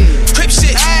 Ayy. Crip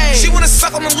shit. Ay. She wanna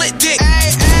suck on the lit dick.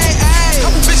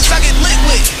 Couple bitches I get lit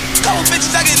with. Couple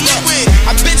bitches I get lit with.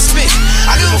 I been spit.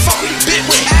 I give a fuck who you bit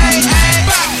with.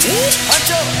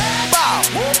 Bow.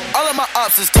 All of my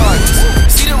ops is targets.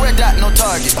 See the red dot, no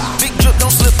target. Big drip,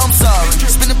 don't slip, I'm sorry.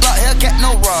 Spin the block, Hellcat,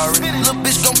 no Rari. Little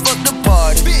bitch gon' fuck the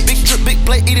party. Big drip, big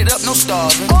plate, eat it up, no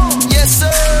starving. Yes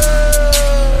sir.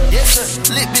 Yes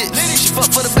sir. Lit bitch. She fuck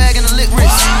for the bag and the lit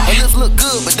wrist. Her lips look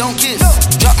good, but don't kiss.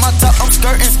 Drop my top, I'm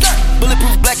skirting.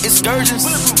 Bulletproof black excursions.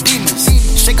 Demons.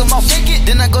 Shake 'em off,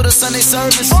 then I go to Sunday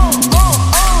service.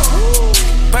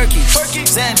 Perky,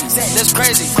 Zanny, that's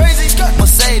crazy.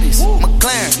 Mercedes,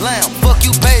 McLaren, Lamb, fuck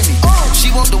you, pay me. She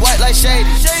want the white like Shady.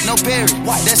 No Perry,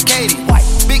 that's Katie.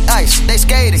 Big ice, they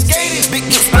skating. Big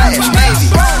gift splash, Navy.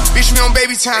 Bitch, me on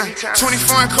baby time. 20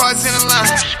 foreign cars in a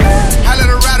line. I let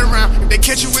her ride around. If they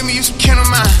catch you with me, you some kin of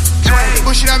mine.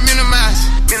 Bullshit I minimize.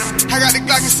 I got the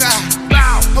Glock inside.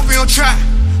 Hope you don't try.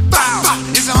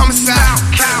 It's a homicide.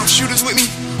 Shooters with me.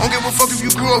 Don't give a fuck if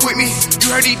you grew up with me. You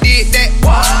heard he did that.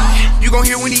 You gon'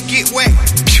 hear when he get wet.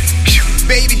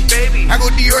 Baby, I go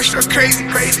Dior straight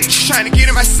crazy. She tryna get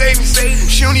in my savings.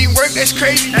 She don't even work, that's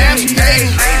crazy. Damn, she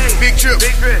hating. Big trip.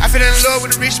 I fell in love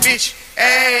with a rich bitch.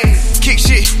 Ayy, kick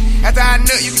shit. After I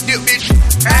nut, you can dip, bitch.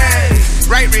 Ayy,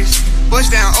 right wrist,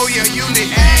 bust down. Oh yeah, you lit.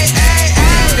 Ayy,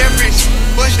 left wrist,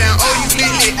 bust down. Oh you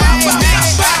lit.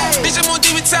 Bitch, I'm on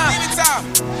demon time.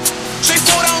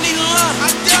 Straightforward, I don't need a line.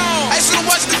 I should've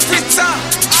watched the free time.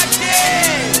 I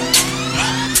did.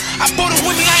 I bought it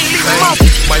with me, I ain't leaving him up.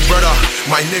 My brother,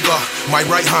 my nigga, my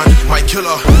right hand, my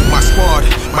killer, my squad,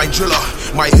 my driller,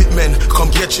 my hitmen,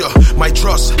 come get ya. My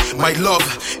trust, my love,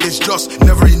 is just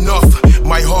never enough.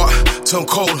 My heart turned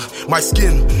cold, my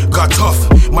skin got tough.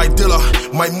 My dealer,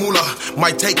 my moolah,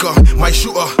 my taker, my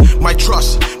shooter, my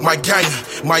trust, my gang,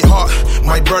 my heart,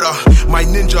 my brother, my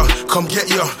ninja, come get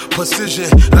ya. Precision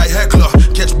like heckler,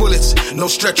 catch bullets, no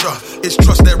stretcher. It's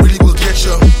trust that really will get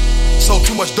ya. Sold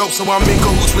too much dope, so I'm in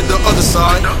cahoots with the other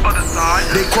side.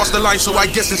 They crossed the line, so I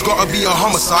guess it's gotta be a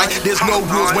homicide. There's no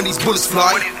rules when these bullets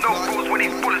fly.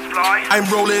 I'm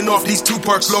rolling off these 2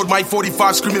 perks, load my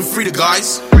 45, screaming free the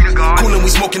guys. Coolin', we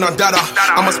smoking on data.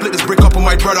 I'ma split this brick up on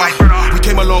my brother. We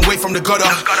came a long way from the gutter.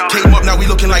 Came up, now we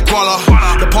looking like Guala.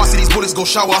 The parts of these bullets go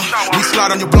shower. We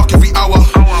slide on your block every hour.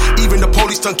 Even the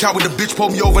police turn coward. The bitch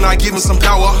pulled me over and I give him some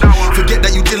power. Forget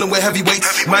that you dealing with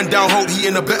heavyweights. Man down, hold, he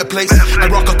in a better place. I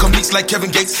rock a camise like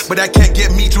Kevin Gates, but that can't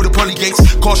get me through the pearly gates.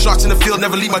 Call shots in the field,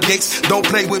 never leave my gates. Don't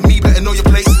play with me, better know your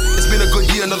place. It's been a good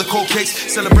year, another cold case.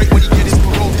 Celebrate when you get his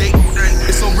parole date.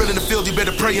 It's so real in the field, you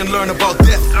better pray and learn about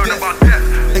death.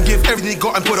 And give everything you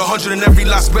got and put 100 in every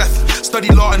last breath. Study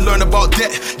law and learn about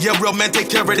debt. Yeah, real men take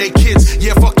care of their kids.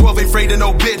 Yeah, fuck 12, ain't afraid of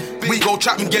no bid. We go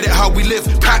trap and get it how we live.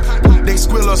 Pack, they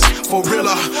squill us for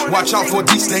realer. Watch out for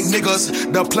these snake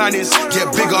niggas. The plan is get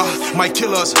bigger. My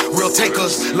killers, real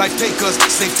takers, life takers,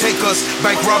 safe takers,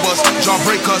 bank robbers,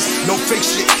 jawbreakers. No fake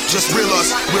shit, just real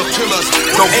us, real killers.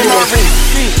 No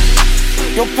fit.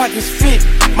 Your pockets fit,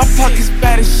 my pockets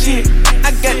bad as shit.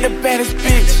 I got the baddest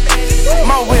bitch.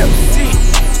 My whip sick,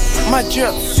 my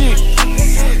drip sick.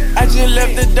 I just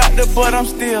left the doctor, but I'm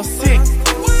still sick.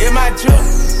 In my drip,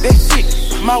 that shit.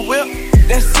 My whip,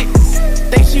 that's it.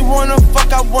 Think she wanna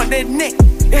fuck, I want that neck.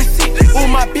 That's it. Ooh,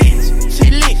 my bitch,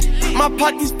 she lit. My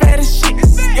pockets bad as shit.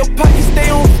 Your pockets stay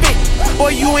on fit. Boy,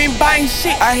 you ain't buying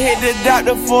shit. I hit the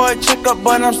doctor for a checkup,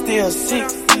 but I'm still sick.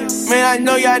 Man, I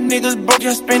know y'all niggas broke,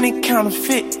 y'all spending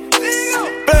counterfeit.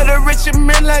 Blood a richer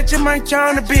man like Jim, I ain't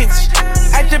trying to bitch.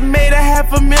 I just made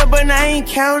 $500,000, but I ain't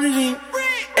counted it.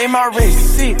 Ain't my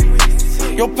wrist sick,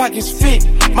 your pockets fit.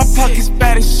 My pockets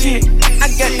bad as shit. I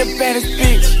got the baddest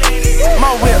bitch.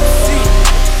 My whip sick,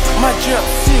 my drip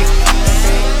sick.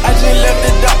 I just left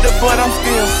the doctor, but I'm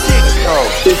still sick.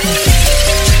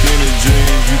 Skinny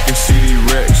jeans, you can see these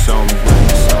racks on me.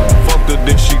 Fucked her,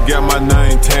 then she got my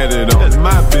name tatted on. That's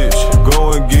my bitch.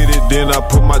 Go and get it, then I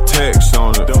put my tax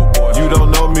on it. You don't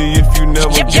know me if you never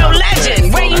got Yo,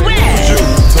 legend, where you at?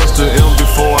 Touched the M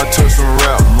before I took some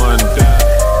rap money.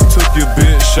 Took your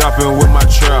bitch shopping with my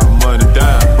trap money.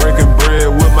 Breaking bread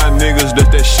with my niggas, that's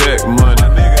that shack money.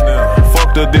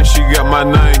 Fucked her, then she got my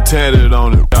name tatted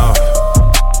on it.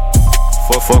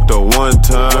 Fucked her one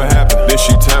time. What happened? Then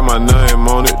she tapped my name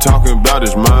on it, talking about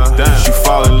his mind. She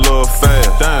fall in love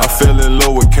fast. I fell in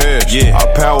love with cash. I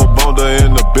power bombed her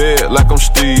in the bed like I'm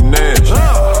Steve Nash.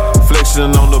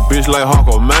 Flexing on the bitch like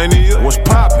Hawkomania. What's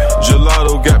poppin'?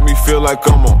 Gelato got me feel like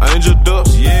I'm on Angel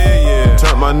Dust. Yeah.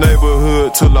 Turned my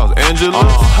neighborhood to Los Angeles.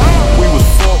 We was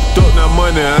fucked up, now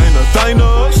money ain't a thing to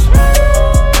us.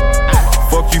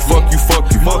 Fuck you.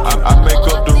 I make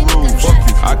up the rules.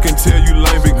 I can tell you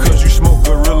lame because you smoke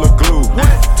Gorilla Glue.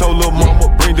 Told lil'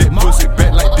 mama bring that pussy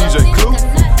back like DJ Clue.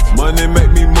 Money make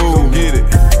me move, get it.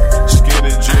 Skinny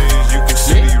jeans, you can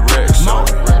see these racks on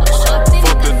it.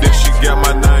 Fuck the dick, she got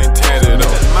my name tatted on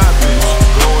it. My bitch,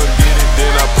 go and get it,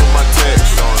 then I put my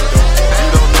tax on it.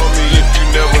 You don't know me if you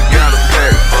never got a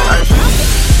pack on it.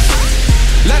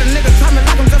 Let a nigga try me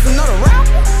like I'm just another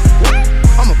rapper.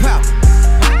 I'm a pal,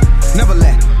 never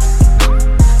laugh.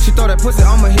 She throw that pussy,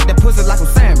 I'ma hit that pussy like I'm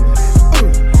Samuel.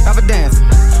 Have a dance,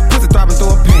 pussy throbbing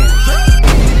through a pan.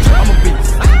 I'm a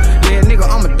beast, yeah nigga,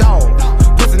 I'm a dog.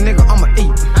 Pussy nigga, I'ma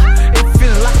eat. If you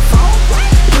feeling like a frog,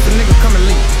 pussy nigga come and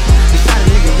leave. You shot a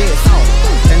nigga, yeah it's all.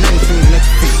 And then you see the next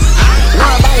piece.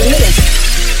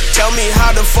 Tell me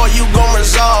how the fuck you gon'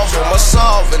 resolve them? I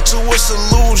solve into a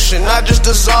solution, I just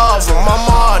dissolve them. I'm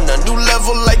on a new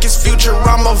level like it's future,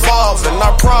 I'm evolving.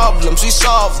 Our problems, we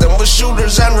solve them with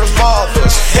shooters and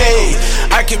revolvers. Hey,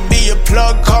 I can be a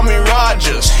plug, call me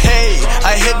Rogers. Hey,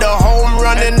 I hit the home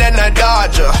run and then I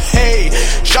dodge her. Hey,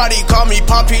 shawty call me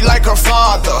Poppy like her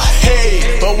father.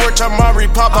 Hey, but we're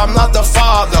Tamari Pop, I'm not the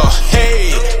father.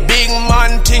 Hey, big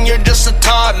man ting, you're just a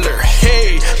toddler.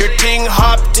 Hey, your ting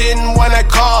hopped in when I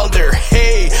called her.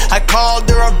 Hey, I called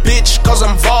her a bitch cause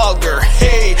I'm vulgar.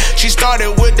 Hey, she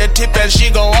started with the tip and she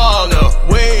go all the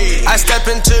way. I step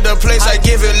into the place, I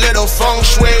give it little feng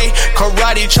shui.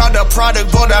 Karate tried the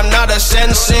product, but I'm not a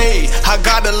sensei. I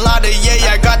got a lot of yay,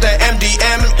 I got the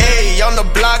MDMA. On the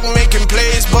block making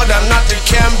plays, but I'm not the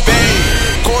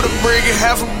campaign. Quarter brick,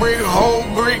 half a brick, whole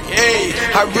brick, ayy.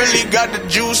 I really got the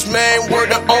juice, man,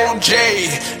 word of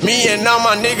OJ. Me and all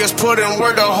my niggas put in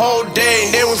work the whole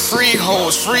day. They were free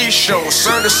hoes, free shows,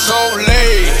 Cirque du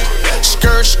Soleil.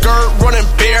 Skirt, running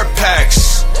bear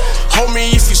packs.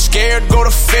 Homie, if you scared, go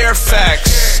to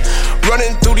Fairfax.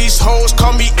 Running through these hoes,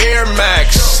 call me Air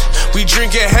Max. We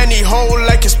drinking Henny whole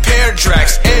like it's pear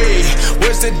tracks. Ayy,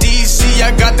 where's the DC?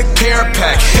 I got the care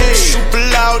pack. Hey, super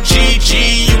loud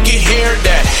GG, you can hear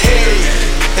that. Hey,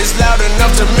 it's loud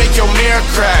enough to make your mirror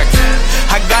crack.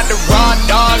 I got the raw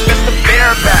dog, that's the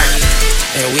bear back.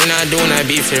 Hey, we not doing that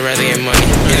beef shit, rather get money.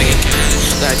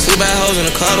 Got 2 bad hoes in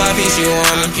the club, I piece you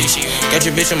on me. Got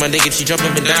your bitch on my dick and she jump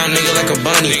up and down, nigga, like a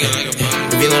bunny.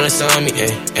 Reveal on us on me,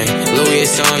 Louis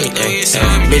is on me,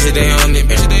 bitches they on me,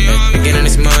 getting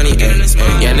this money,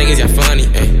 yeah, niggas y'all funny,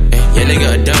 yeah,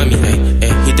 nigga a dummy,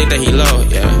 he think that he low,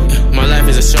 yeah. My life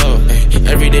is a show,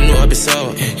 every day new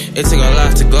episode, it took a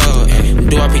lot to go,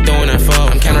 do I be throwing that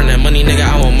phone? I'm counting that money, nigga,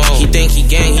 I want more. He think he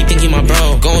gang, he think he my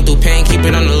bro, going through pain, keep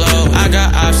it on the low. I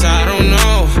got ops, I don't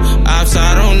know, ops,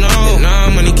 I don't know.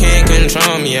 Nah, money can't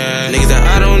control me, yeah. Niggas that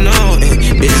I don't know,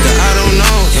 bitches that I don't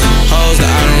know, hoes that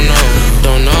I don't know.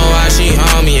 Don't know why she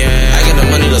on me, yeah. I get the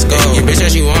money, let's go. Your bitch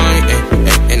said she want me,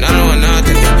 and I don't want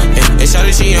nothing. They shot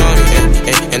that she on me,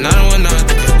 and I don't want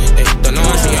nothing. Don't know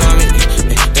why she on me,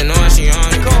 don't know why she on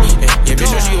me. Your bitch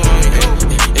said she want me,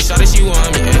 they shot that she want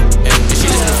me, and she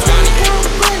just too funny.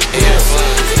 Yeah,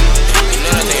 fun. You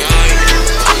know that they on me.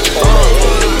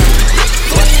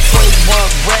 21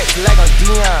 racks like a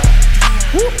Dion.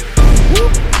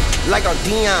 Like a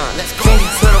Dion. Fendi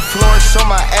to the floor, show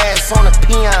my ass on a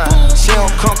peon. She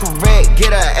don't come correct,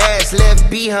 get her ass left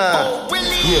behind.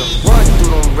 Yeah, run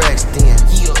through them racks then.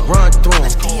 Run through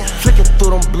them. Flicking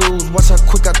through them blues, watch how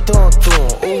quick I throw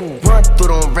them. Ooh, run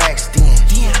through them racks then.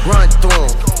 Run through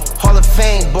them. Hall of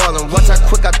Fame ballin', watch how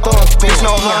quick I throw them. Bitch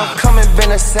know how I'm coming,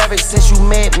 been a savage since you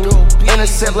met me.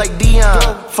 Intercept like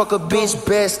Dion, fuck a bitch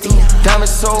bestie. Diamond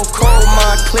so cold,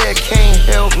 my clear can't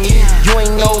help me. You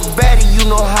ain't no baddie, you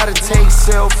know how to take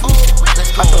selfies.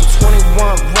 I throw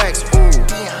 21 racks, ooh,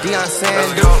 Deion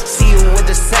Sanders. See you with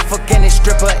the sack, fucking this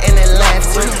stripper in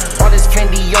Atlanta. All this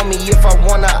candy on me, if I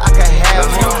wanna, I can have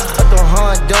it. I throw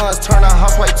Honduras, turn a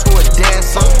housewife to a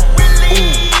dancer.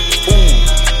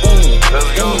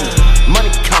 Ooh,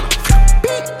 money coming,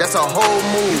 that's a whole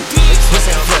move.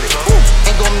 Listen, credit,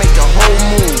 ain't gon' make the whole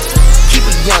move. Keep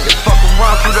it young and fuck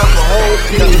around, put up the whole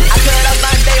pill. I cut up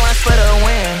my day once for the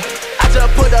win. I just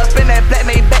put up in that black,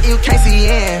 made bet you can't see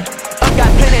in.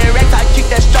 Got plenty of racks, I keep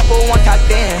that strap for one cock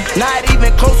in. Not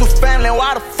even close with family,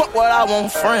 why the fuck would I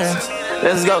want friends?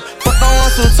 Let's go. Fuck no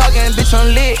one to talking, bitch,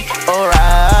 I'm lit.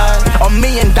 Alright. $1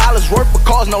 million worth of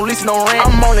cars, no lease, no rent.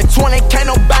 I'm only 20,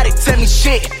 can't nobody tell me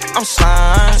shit. I'm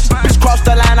signed. Bitch, cross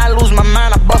the line, I lose my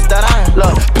mind, I bust that iron.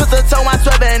 Look, put the toe, my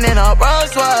 12 in a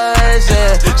Rolls Royce,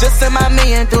 yeah. Just send my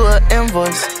million through an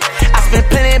invoice. I spent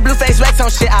plenty blue face racks some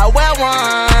shit I wear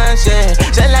once, yeah.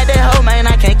 Just like that hoe, man,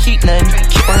 I can't keep nothing.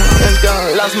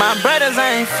 Lost my brothers,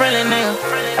 I ain't friendly, nigga.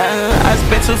 I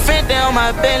spent $250 on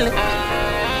my belly.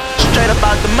 Straight up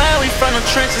out the mud, we from the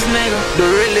trenches, nigga. The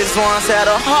realest ones had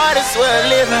the hardest way of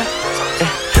living.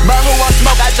 But who want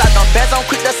smoke? I dropped on beds, don't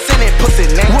quit the Senate, pussy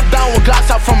nigga. Whoop down with Glocks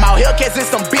out from out here, cause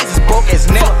it's some bitches broke as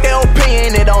nigga. Fuck their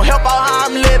opinion, it don't help out how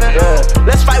I'm living. Yeah.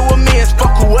 Let's fight with me and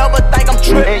fuck whoever think I'm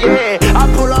tripping. Yeah, I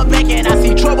pull up back and I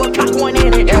see trouble, cock one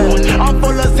in it. Yeah. I'm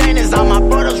full of Xanax, all my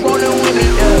brothers rolling with me.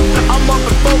 Yeah. I'm up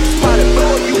in folks, probably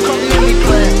blow if you come near me,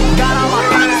 please. Got all my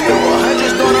pockets filled with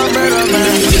hundreds, doing a murder,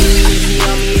 man. Easy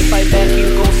on me if I back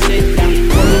you, gon' sit down.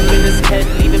 Pull up in his head,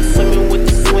 leave him swimming with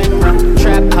the swimmer.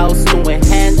 Trap house, doing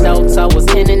handouts, I was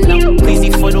in and out.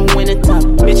 Pleasy for the winter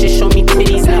time, bitches show me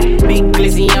titties now. Big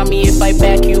glizzy on me, if I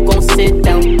back you, gon' sit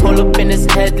down. Pull up in his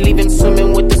head, leave him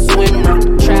swimming with the swimmer.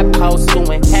 Trap house,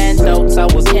 doing handouts, I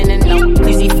was in and out.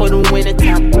 Pleasy for the winter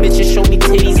time, bitches show me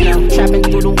titties now. Trapping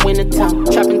through the winter time,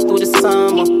 trapping through the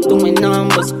summer. Doing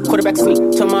numbers, quarterback sneak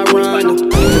to my runner.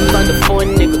 Keep the thunder for a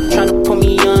nigga, tryna put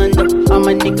me under. All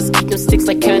my niggas keep them sticks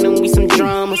like counting we some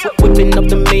dramas. Whipping up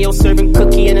the mayo, serving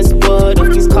cookie and it's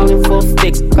butter. He's calling for a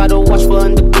fix, gotta watch for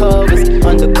undercovers.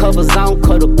 Undercovers, I don't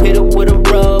cut up, hit up with a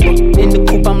rubber. In the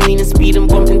coupe, I'm leaning, speeding,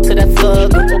 bumping to that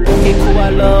thugger. Okay, cool, I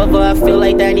love her, I feel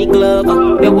like Danny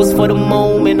Glover. It was for the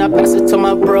moment, I pass it to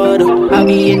my brother. I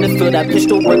be in the field, I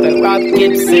pistol work like Rob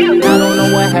Gibson. I don't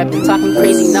know what happened, talking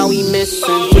crazy, now he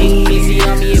missing. Big easy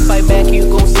on me, if I back you,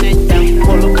 gon' sit down.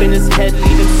 Pull up in his head,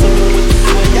 leave him swimming with the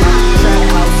swim. Trap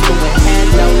house, doing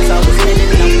handouts, I was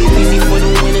heading out. Easy for the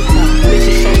winter time,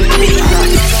 bitches show me the time.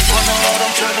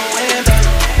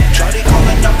 Shawty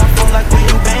calling up my phone like where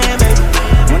you been, baby.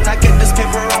 When I get this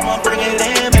paper, I'ma bring it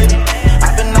in, baby.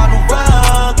 I've been on the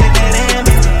road, get it in,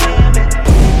 baby.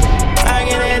 I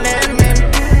get it in, baby.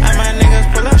 And my niggas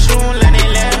pull up, shoot, let it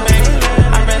land, baby.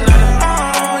 I've been on the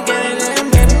road, get it in,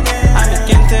 baby. I be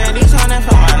getting to these hundred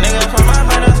for my niggas, for my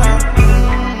brothers, home.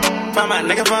 For my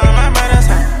nigga, for my brothers,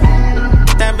 home.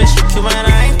 That bitch, she cute and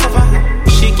I ain't cover.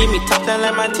 She give me top, then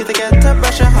let my teeth get to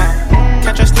brush her, huh?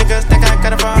 Can't trust niggas, think I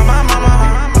got it from my mama,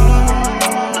 huh?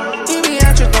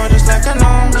 Just like a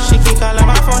gnome. She keep calling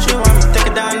my phone, she want me take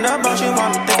it down the boat, she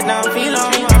want me take it down feel on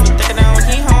me, want me take it down when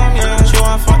he home, yeah. She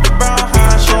want fuck the bro,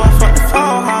 huh? She want fuck the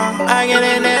phone, huh? I get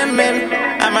it in, baby.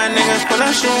 And my niggas pull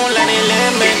up, shoot, let it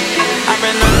live, baby. I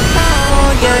been on the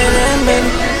phone, get it in, baby.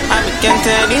 I be getting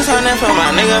to these hundred for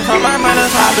my nigga, for my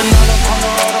brothers. I been on the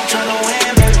road, I'm tryna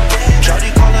win, baby. Shawty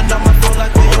calling on my phone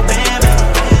like where you been, baby.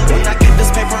 When I get this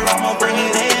paper, I'ma bring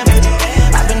it in, baby.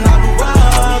 I been on the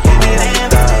road, get it in,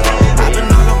 baby.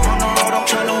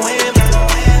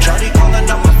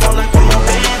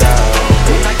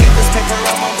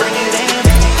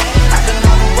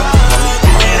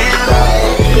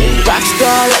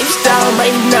 Lifestyle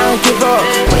right now, give up.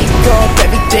 Wake up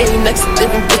every day next to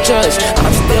different pictures.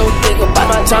 I'm still thinking about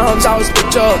my times I was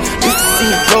bitch up. Used to see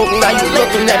you broke, now you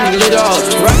looking at me lit up.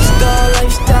 Rockstar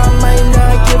lifestyle might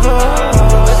not give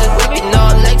up. Just waking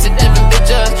up next to different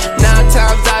bitches. 9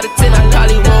 times out of 10 I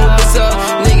probably won't miss up.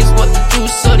 Niggas want the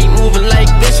juice, so they moving like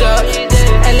Bishop.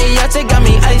 Eliante got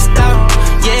me iced out.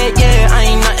 Yeah, yeah,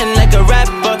 I ain't nothing like a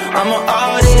rapper. I'm an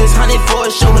artist, 100 for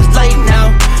a show, it's light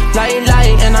now.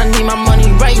 Light, and I need my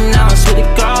money right now. Swear to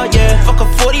God, yeah. Fuck a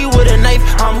 40 with a knife,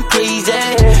 I'm crazy.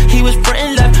 He was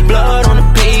printing left blood on the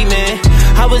pavement.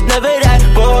 I was never that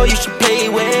boy you should play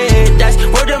with. That's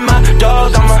word of my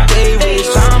dog, I'm a favorite.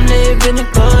 So I'm living a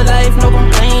good life, no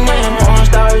complaining. Porn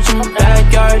stars in my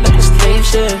backyard like a slave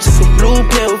ship. Took a blue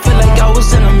pill, feel like I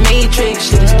was in a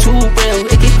matrix. Shit is too real,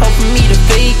 it can help for me to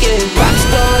fake it.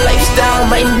 Rockstar lifestyle,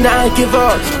 might not give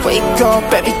up. Wake up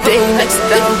every day next to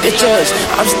different bitches.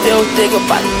 I'm still thinking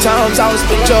about the times I was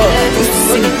bitch up. Used to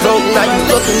see me broke, now you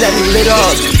looking at me lit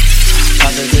up.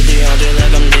 Poppin' to the 100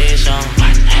 like I'm Nation.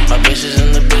 My bitches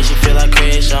in the bitch, she feel like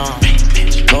creation.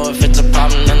 Know if it's a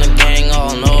problem, then the gang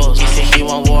all knows. He said he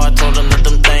want war, I told him that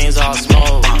them things all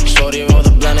smoke. Shorty roll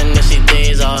the blunt and then she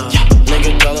days off.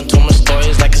 Nigga telling too much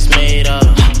stories like it's made up.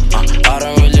 I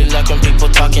don't really like when people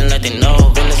talking like they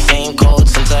know. Been the same code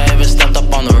since I ever stepped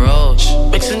up on the road.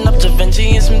 Mixing up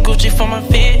Givenchy and some Gucci for my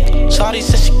feet. Shawty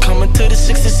said she coming to the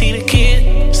 6 to see the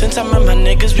kid. Since I met my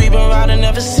niggas, we been riding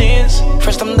ever since.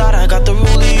 First I'm not, I got the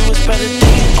ruler, you was better than.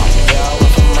 Yeah, I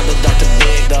went from underdog to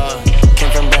big dog.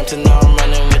 Came from Brampton, now I'm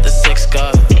running with the 6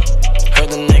 gun. Heard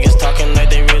the niggas talking like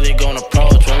they really gon'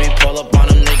 approach. When we pull up on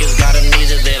them niggas, got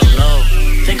amnesia, they don't know.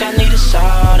 Think I need a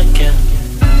shot again.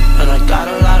 And I got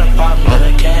a lot of problems that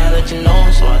I can't let you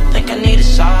know. So I think I need a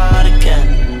shot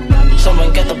again.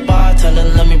 Someone get the bartender,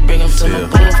 let me bring him to my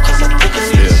booth. Cause I think I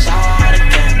need a shot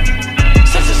again.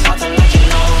 Since it's hard to let you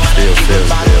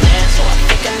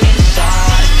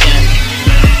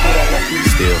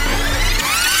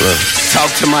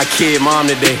my kid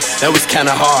mom today, that was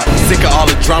kinda hard. Sick of all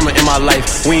the drama in my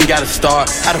life, we ain't gotta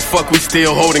start. How the fuck we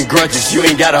still holding grudges, you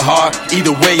ain't got a heart.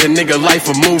 Either way, a nigga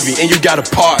life a movie, and you got a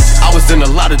part. I was in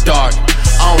a lot of dark.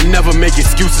 I don't never make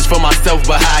excuses for myself,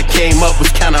 but how I came up was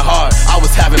kinda hard. I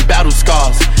was having battle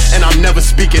scars, and I'm never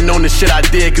speaking on the shit I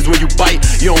did, cause when you bite,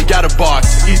 you don't gotta bark.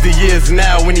 He's the years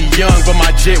now when he young, but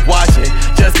my jit watching.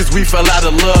 Just cause we fell out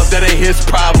of love, that ain't his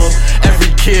problem. Every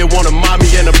kid want a mommy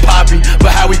and a poppy, but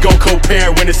how we gon'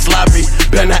 co-parent when it's sloppy?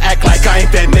 Better not act like I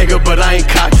ain't that nigga, but I ain't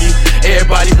cocky.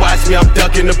 Everybody watch me, I'm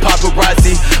ducking the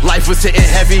paparazzi. Life was hitting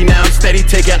heavy, now I'm steady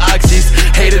taking oxys.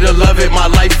 Hated to love it, my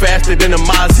life faster than a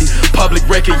Mozzie. Public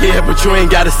record, yeah, but you ain't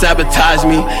gotta sabotage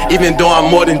me. Even though I'm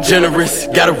more than generous,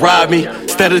 gotta rob me.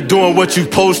 Instead of doing what you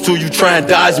supposed to, you try and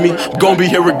dodge me. I'm gon' be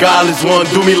here regardless, wanna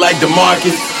do me like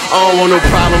DeMarcus. I don't want no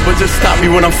problem, but just stop me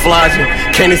when I'm flogging.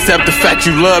 Can't accept the fact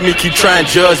you love me, keep trying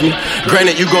to judge me.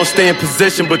 Granted, you gon' stay in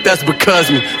position, but that's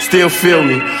because me. Still feel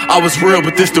me. I was real,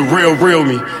 but this the real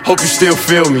me. Hope you still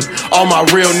feel me. All my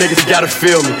real niggas gotta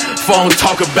feel me. If I don't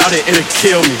talk about it, it'll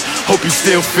kill me. Hope you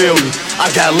still feel me.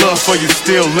 I got love for you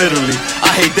still, literally.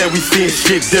 I hate that we seeing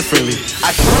shit differently.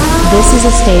 This is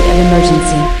a state of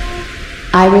emergency.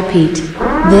 I repeat,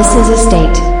 this is a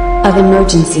state of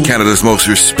emergency. Canada's most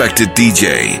respected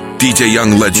DJ, DJ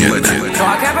Young Legend. So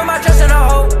I can't put my trust in a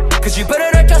hoe, cause you put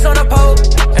her trust on a pole.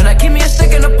 And I keep me a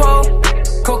stick in the pole.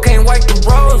 Cocaine wipe the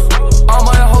rose. All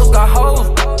my hoes got hoes.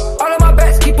 All of my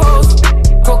bets keep hoes.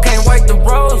 Cocaine wipe the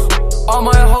rose. All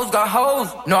my hoes got hoes.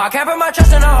 No, I can't put my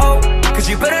trust in a hoe, cause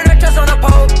you put her trust on a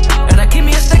pole. And I keep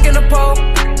me a stick in the pole.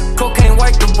 Cocaine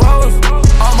wipe the rose.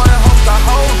 All my hoes got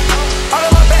hoes. All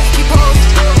of my bets keep hoes.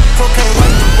 Cocaine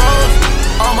wipe the rose.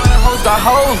 All my hoes got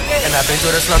hoes. And I've been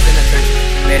through the slumps in the trenches.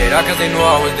 Made it out cause they knew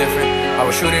I was different. I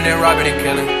was shooting and robbing and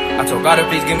killing. I told God to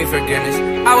please give me forgiveness.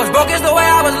 I was broke as the way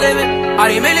I was living. All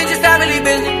these millions just family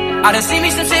business. I done seen me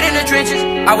some shit in the trenches.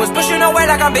 I was pushing away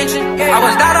like I'm benching. I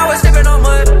was down, I was sipping on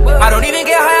mud. I don't even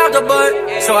get high out the bud.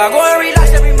 So I go and relax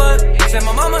every month. Send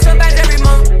my mama some bags every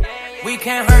month. We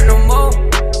can't hurt no more.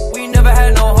 We never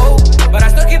had no hope. But I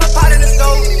still keep a pot in the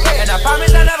stove. And I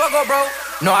promise I never go broke.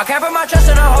 No, I can't put my trust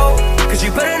in a hoe, cause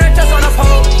you put in her trust on a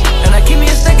pole. And I keep me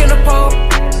a stick in the pole.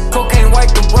 Cocaine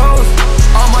wipe the rose.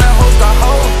 All my hoes got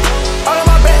hoes. All of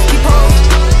my bets keep hoes.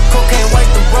 Cocaine wipe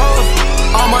the rose.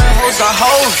 All my hoes got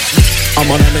hoes. I'm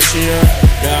on a mission,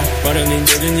 yeah, running in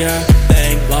digging, yeah.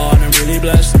 Thank God I'm really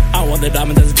blessed. I want the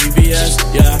diamond as a GPS,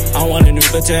 yeah. I want a new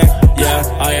Patek, yeah.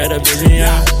 I had a vision,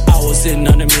 yeah. I was sitting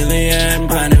on $1 million,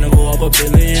 planning to go up $1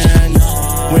 billion.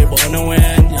 We born to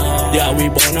win, yeah, we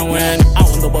born to win. I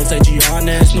want the boss that you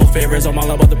honest, no favors, I'm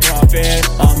all about the profit.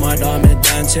 I'm a diamond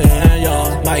dancing,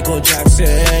 yeah. Michael Jackson,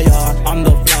 yeah. I'm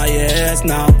the flyest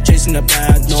now, chasing the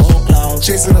bag, no clouds.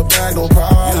 Chasing the bag, no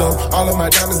problem. All of my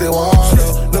diamonds, they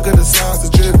water. Look at the size, the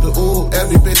drip, the ooh.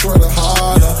 Every bitch running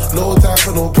harder. No time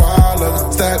for no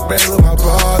problem. Stack bands with my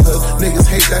brothers. Niggas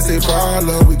hate, that's their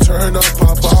problem. We turn up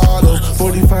our bottle.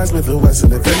 45 Smith &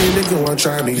 Wesson. If any nigga want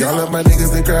try me, all of my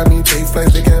niggas, they grab me. Take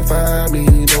flights, they can't find me.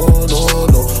 No, no,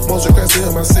 no. Most aggressive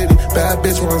in my city. Bad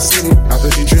bitch want see me.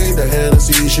 After she drink the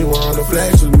Hennessy, she wanna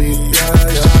flex with me. Yeah,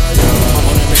 yeah, yeah. I'm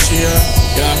on a mission,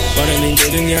 yeah. Running and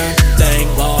getting, yeah. Thank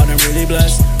God I'm really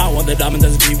blessed. I want the diamonds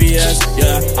as a BBS,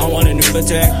 yeah. I want a new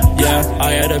Patek, yeah.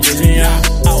 I had a vision, yeah.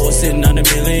 I was sitting on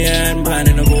 $1 million,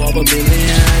 planning to go up $1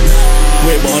 billion.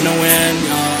 We born to win,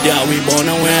 yeah, we born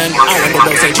to win. I want the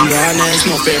boss that you honest,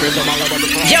 no favorites, I'm all about the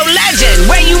price. Yo, Legend,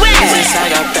 where you at? Ever since I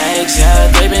got bags, yeah,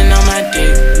 they been on my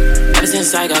dick. Ever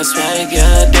since I got swag,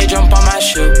 yeah, they jump on my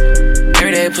shoe.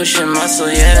 Every day pushing muscle,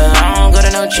 yeah, I don't go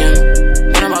to no gym.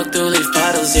 When I walk through these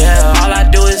puddles, yeah, all I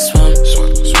do is swim.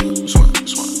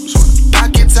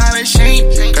 Pockets out of shape,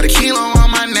 got a kilo on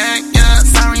my neck, yeah,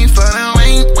 sorry for the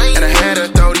wait. And I had to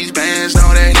throw these bands,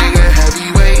 know that nigga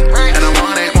heavyweight. And I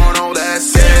want it more, no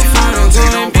less, yeah, I don't take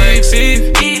no breaks.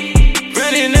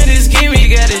 Running at this game, we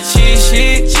got a cheat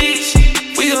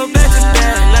sheet. We go back to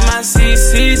back, like my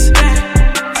CC's.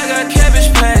 I got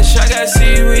cabbage patch, I got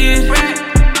seaweed. Run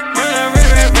a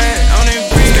red, on the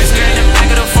breeze. Skirt in the back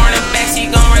of the foreign, the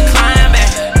backseat gon' recline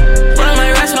back. Run on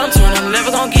my rest, no twin, I'm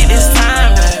never gon' get this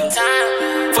time back.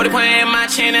 40 point in my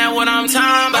chain, that's what I'm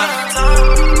talking about.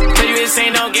 Tell you this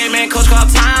ain't no game, man, coach call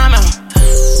time out.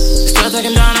 Still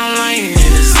taking down online,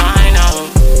 need a sign out.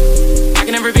 I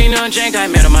can never be no jank, I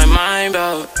made up my mind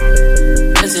about.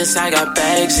 Ever since I got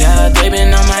bags, yeah, they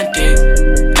been on my dick.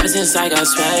 Ever since I got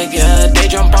swag, yeah, they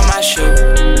jump on my shoe.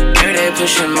 Every day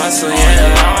pushing muscle,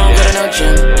 yeah, I don't go to no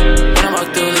gym. When I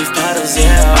walk through these paddles,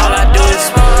 yeah, all I do is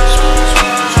swim.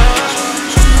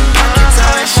 Pockets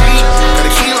out of shape, got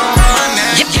a kilo on my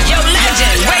neck. Yo,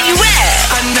 Legend, where you at?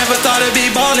 I never thought it'd be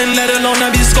bold.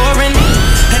 scoring.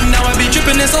 And now I be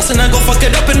dripping this sauce and I go fuck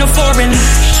it up in the foreign.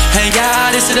 And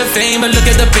yeah, they see the fame, but look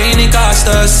at the pain it cost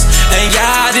us. And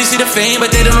yeah, they see the fame,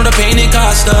 but they don't know the pain it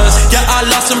cost us. Yeah, I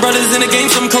lost some brothers in the game,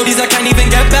 some Codys I can't even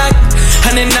get back.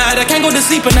 And at night I can't go to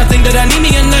sleep and I think that I need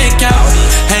me a nightcap.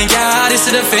 And yeah, they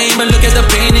see the fame, but look at the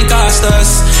pain it cost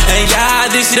us. And yeah,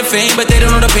 they see the fame, but they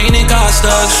don't know the pain it cost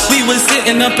us. We was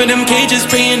sitting up in them cages,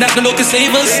 praying that the Lord could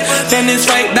save us. Then it's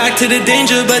right back to the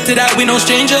danger, but to that we no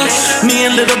stranger. Me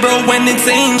and little bro went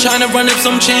insane, trying to run up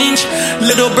some change.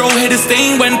 Little bro hit a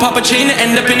stain when Papa chain and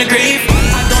end up in the grave.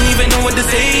 I don't even know what to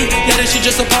say, yeah, that shit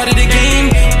just a part of the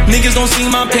game. Niggas don't see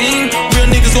my pain, real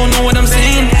niggas don't know what I'm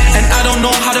saying. And I don't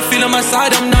know how to feel on my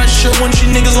side, I'm not sure when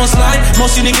you niggas gon' slide.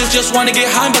 Most you niggas just wanna get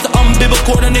high, but the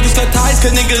umbilical the niggas cut ties.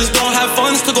 Cause niggas don't have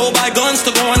funds to go buy guns,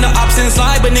 to go on the ops and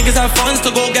slide. But niggas have funds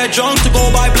to go get drunk, to go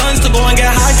buy blunts, to go and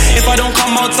get high. If I don't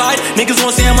come outside, niggas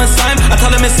won't say I'm a sign. I tell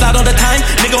them it's slide all the time,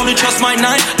 nigga only trust my 9.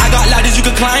 I got ladders you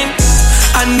could climb.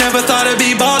 I never thought I'd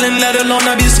be ballin', let alone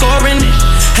I'd be scoring.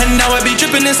 And now I be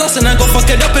dripping this sauce and I go fuck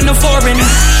it up in the foreign.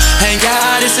 And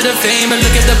yeah, they see the fame, but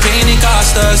look at the pain it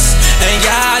cost us. And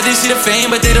yeah, they see the fame,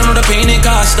 but they don't know the pain it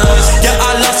cost us. Yeah,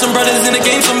 I lost some brothers in the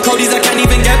game, some Codys I can't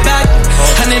even get back.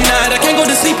 And at night I can't go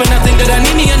to sleep and I think that I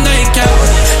need me a nightcap.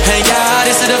 And yeah,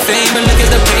 they see the fame, but look at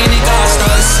the pain it cost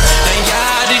us. And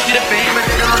yeah, they see the fame, but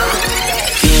they don't know the pain.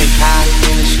 Getting high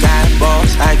in the sky,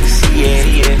 boss, I can see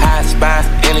it. Hot spot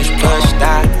in this plush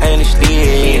style, and it's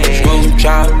lit. Screw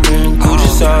chop, Gucci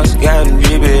sauce, got them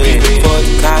drippin'. For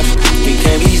the cops, we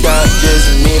can't be stopped, just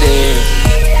admit it.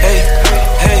 Hey,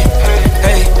 hey,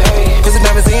 hey, hey. Put some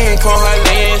diamonds in, call my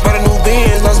lens. Bought a new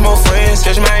Benz, lost more friends.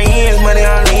 Stretch my ends, money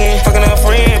all in. Fucking up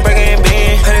friend, breaking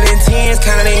bend. 110s,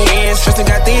 counting the ends. Trusting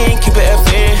got thin, keep it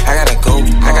FN. I gotta go,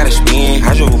 I gotta spin.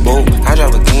 I drove a boat, I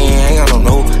drive again. Ain't got no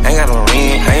note, ain't got no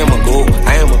rent. I am a goat,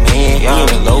 I am a man. You in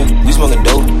the low, we smoking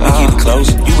dope. We keep it close,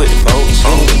 you with the folks.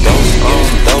 I'm with the dose, give me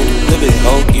some dope. Little bit of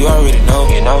hope, you already know,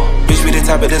 you know. Bitch, we the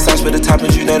top of the sauce for the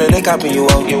toppings, you know that they copping you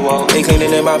out. They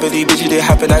cleaning them out, but these bitches they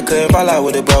hopping, I couldn't fall out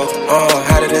with it, bro.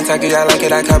 Hotter than Taki, I like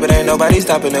it, I cop it, ain't nobody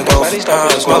stopping the go.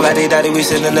 Smoke like they daddy, we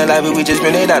sitting in the lobby, we just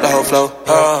bring it out the whole flow.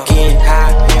 Getting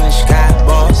high in the sky,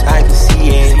 boss, I can see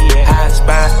it. Hot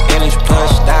spot in this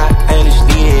plush style, and it's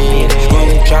lit.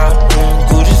 Screw chop,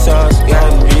 Gucci sauce, got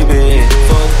them drippin'.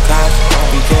 For the cops,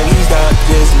 we can't be stopped,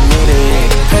 just admit it.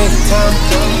 Take the time,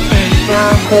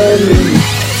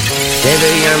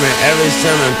 David Yurman, every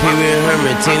summer, Pee Wee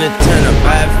Herman, Tina Turner,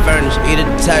 buy a furnace, eat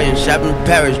Italian, shop in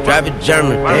Paris, drive a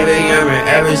German. David Yurman,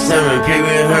 every summer, Pee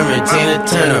Wee Herman, Tina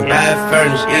Turner, buy a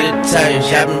furnace, eat Italian,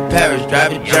 shop in Paris,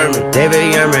 drive a German. David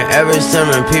Yurman, every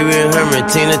summer, Pee Wee Herman,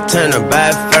 Tina Turner,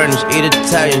 buy a furnace, eat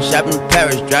Italian, shop in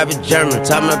Paris, drive a German.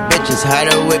 Taught my bitches how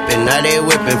to whip it, now they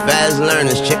whipping, fast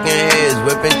learners, chicken heads,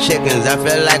 whipping chickens. I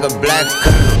feel like a black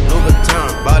colonel, Louis Vuitton,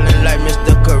 ballin' like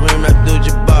Mr. Kareem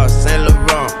Abdul-Jabbar, Saint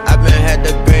Laurent. Had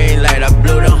the green light, I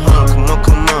blew the horn.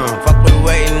 Come on, fuck we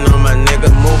waiting on my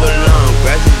nigga, move along.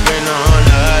 Grass is greener on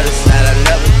the other side, I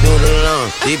never do the lawn.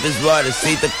 Deep as water,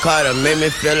 see the Carter, made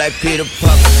me feel like Peter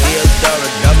Parker. Theodora,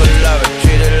 double Laura,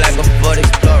 treated like a Ford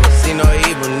Explorer. See no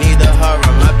evil, neither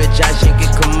horror. My bitch, I Shinky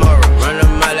Kimura. Run a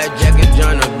mile like Jackie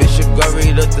Joyner, Bishop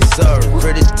Gorilla Thesaurus.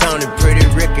 Pretty Tony, pretty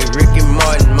Ricky, Ricky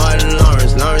Martin, Martin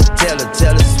Lawrence, Lawrence Taylor,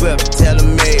 Taylor Swift, Taylor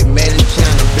Made, Mailing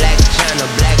China, Black China,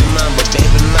 Black Mamba,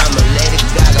 baby mama.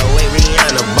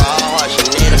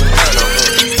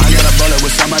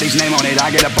 Somebody's name on it,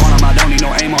 I get up on him, I don't need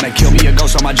no aim on it. Kill me a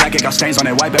ghost on my jacket, got stains on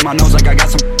it. Wiping my nose like I got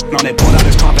some on it. Pulled out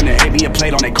his confident, ate me a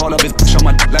plate on it. Called up his show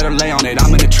my let her lay on it.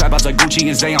 I'm in the trap, I was like Gucci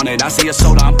and Zay on it. I see a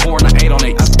soda, I'm pouring an 8 on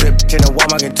it. I ripped in the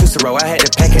Walmart and Tussero. I had to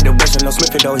pack at the West and no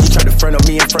Smith though. He tried to front of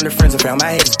me in front of friends and found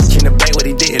my head in the bank what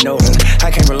he didn't know.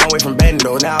 I came a long way from Bandit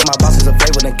though. Now all my bosses are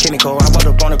flavor than Kinnico. I bought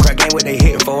up on the crack game what they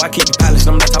hitting for. I keep the pilots,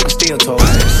 I'm not talking steel toe.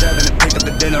 I hit 7 and picked up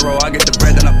the dinner roll. I get the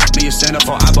bread, then I put me a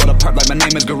centerfold. I bought a perp like my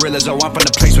name is Gorillas. Oh, I'm from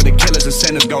the place where the killers and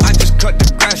sinners go. I just cut the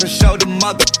grass and showed the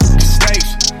motherfucking stage.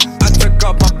 I took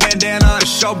off my bandana and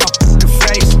showed my fucking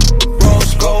face.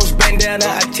 Rose gold bandana,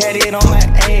 I tatted on my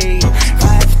A.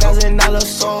 $5,000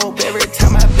 soap every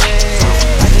time I beg.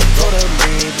 I just told her,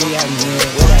 baby, I mean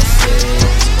what I said.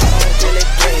 I don't really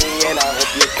play, and I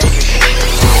hope you think it's shit.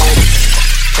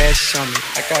 Cash on me,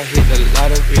 like I hit the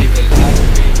lottery.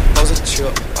 Pose a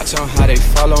trip, watch on how they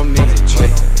follow me.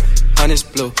 Wait. Honey's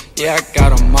blue, yeah, I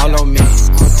got them all on me.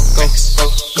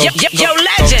 Go, yo,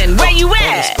 legend, where you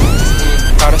at?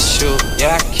 Got a shoe,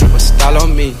 yeah, I keep a style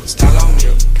on me.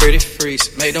 Pretty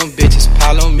freaks, make them bitches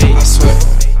pile on me. I swear,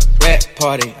 rat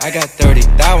party, I got 30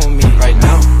 thou on me right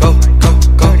now. Go,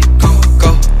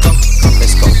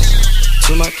 let's go.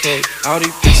 to my cake. All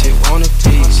these bitches want a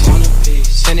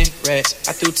piece. 10 racks,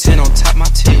 I threw 10 on top my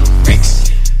teeth.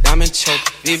 Diamond choke,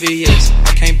 VVS,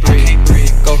 I can't breathe.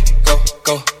 Go, go,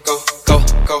 go, go, go,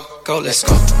 go, go, let's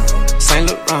go. Saint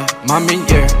Laurent,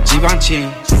 Mamier, Givenchy,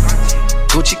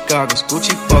 Gucci goggles,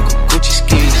 Gucci buckle, Gucci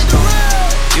skis.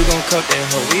 You gon' cut that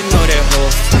hoe, we know that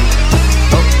hoe free.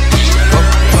 Go, go,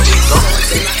 go,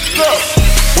 go.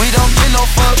 We don't get no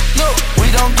fuck, no. We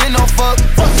don't get no fuck,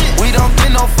 we don't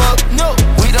get no fuck, no.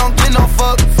 We don't get no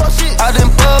fuck, out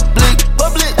in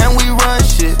public, and we run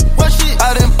shit.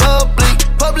 Out in public,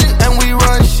 and we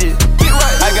run shit. Get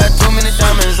right. I got too many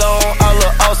diamonds on, I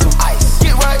look awesome.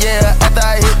 Get right. Yeah, after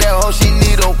I hit that hoe, she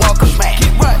need a walker.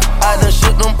 Get right. I done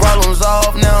shook them problems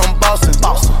off, now I'm bossing.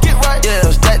 Get right.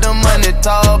 Yeah, stack the money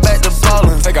tall, back to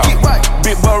ballin'. Take off. Get right.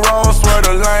 Big boy roll, swear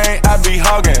the lane, I be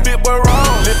hogging. Big boy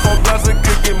roll, lip on blunts and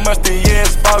cookie musty, yeah,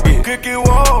 it's foggy. Cookie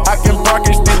wall, I can park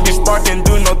it, stick it, spark and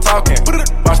do no talking.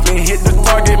 Watch me hit the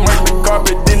target, mark the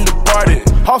carpet, then the party.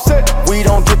 Offset, we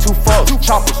don't get too fucked.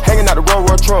 Choppers hanging out the road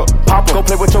truck. Papa, go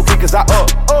play with your kid cause I up.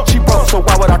 She broke, so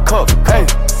why would I cuff? Hey,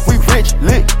 we rich,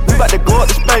 lit. We bout to go up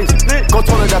to space. Go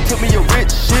told her that took me a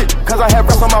rich shit. Cause I have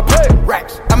racks on my plate.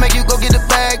 Racks. I make you go get the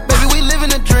bag, baby, we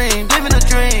living a dream. Living a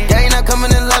dream. Gang not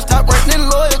coming in last, top ranking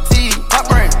loyalty. Top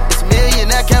rank. It's a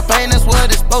millionaire campaign, that's what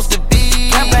it's supposed to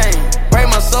be. Campaign. Pray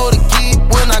my soul to keep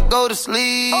when I go to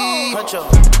sleep.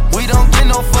 We don't get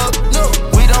no fuck, no.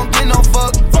 We don't get no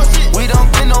fuck. We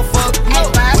don't get no fuck, no.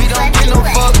 We don't get no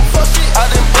fuck. Out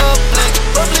in public,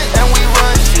 and we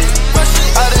run shit.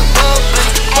 Out in public,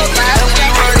 and we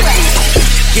run shit.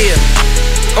 Yeah,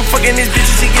 I'm fucking this bitch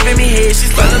and she giving me head.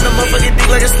 She sliding the motherfucking dick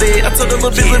like a sled. I told her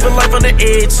little bitch living life on the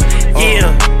edge.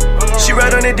 Yeah, she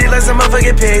ride on the dick like some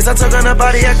motherfucking pigs. I took on her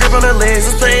body, I grip on her legs.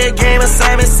 Let's play a game of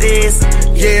Simon Says.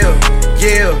 Yeah,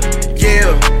 yeah,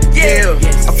 yeah, yeah.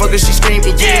 I fuck her, she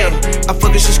screaming, yeah. I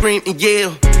fuck her, she screaming,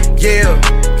 yeah. Yeah,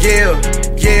 yeah,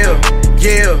 yeah,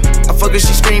 yeah. I fuck her,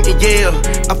 she screaming, yeah.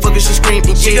 I fuck her, she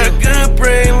screaming, yeah. She got good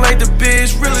brain like the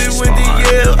bitch really went to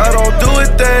Yale. I don't do a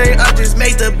thing, I just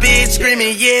make the bitch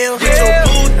screaming, yeah. Get your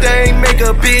blue thing, make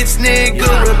a bitch nigga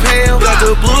repel. Got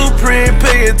the blueprint,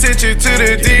 pay attention to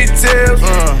the details.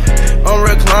 I'm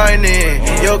reclining,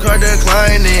 your car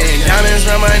declining. Diamonds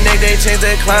around my neck, they change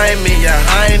the climate, your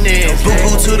highness.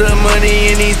 Boo-boo to the money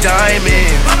and these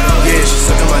diamonds. Yeah, she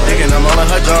sucking my dick and I'm all in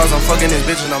her jaws. I'm fucking this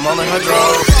bitch and I'm all in her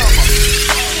drawers.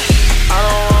 I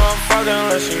don't wanna fuck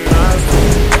unless she nasty.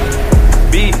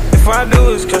 Beat, if I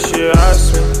do it's cause she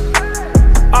asked me.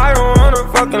 I don't wanna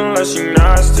fuck unless she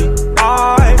nasty.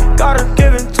 I gotta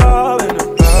give it tall in the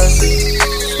backseat.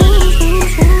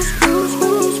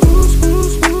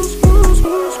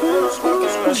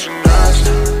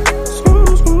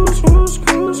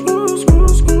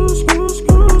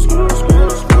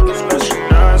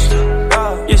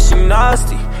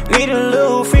 Nasty. Need a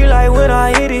little free like when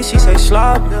I hit it, she say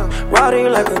sloppy. Ride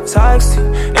it like a taxi,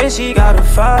 and she got a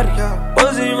fatty.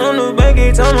 Was it on the bank,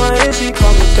 it on my head, she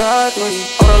call me daddy.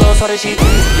 All the love, how that she did,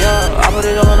 yeah. I put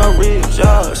it all on her ribs,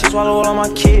 yeah. She swallow all of my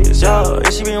kids, yeah.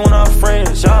 And she be one of her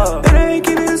friends, yeah. And they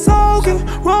keep it soaking,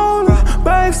 rolling,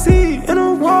 backseat, in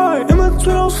a ride, in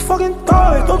between those fucking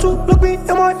thighs. Don't you look me in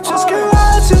my just get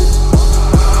at you.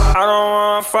 I don't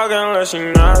wanna fuck unless she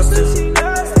nasty.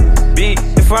 Beat,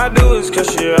 if I do it's cause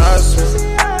she asked me.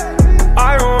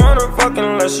 I don't wanna fuck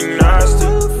unless she nasty.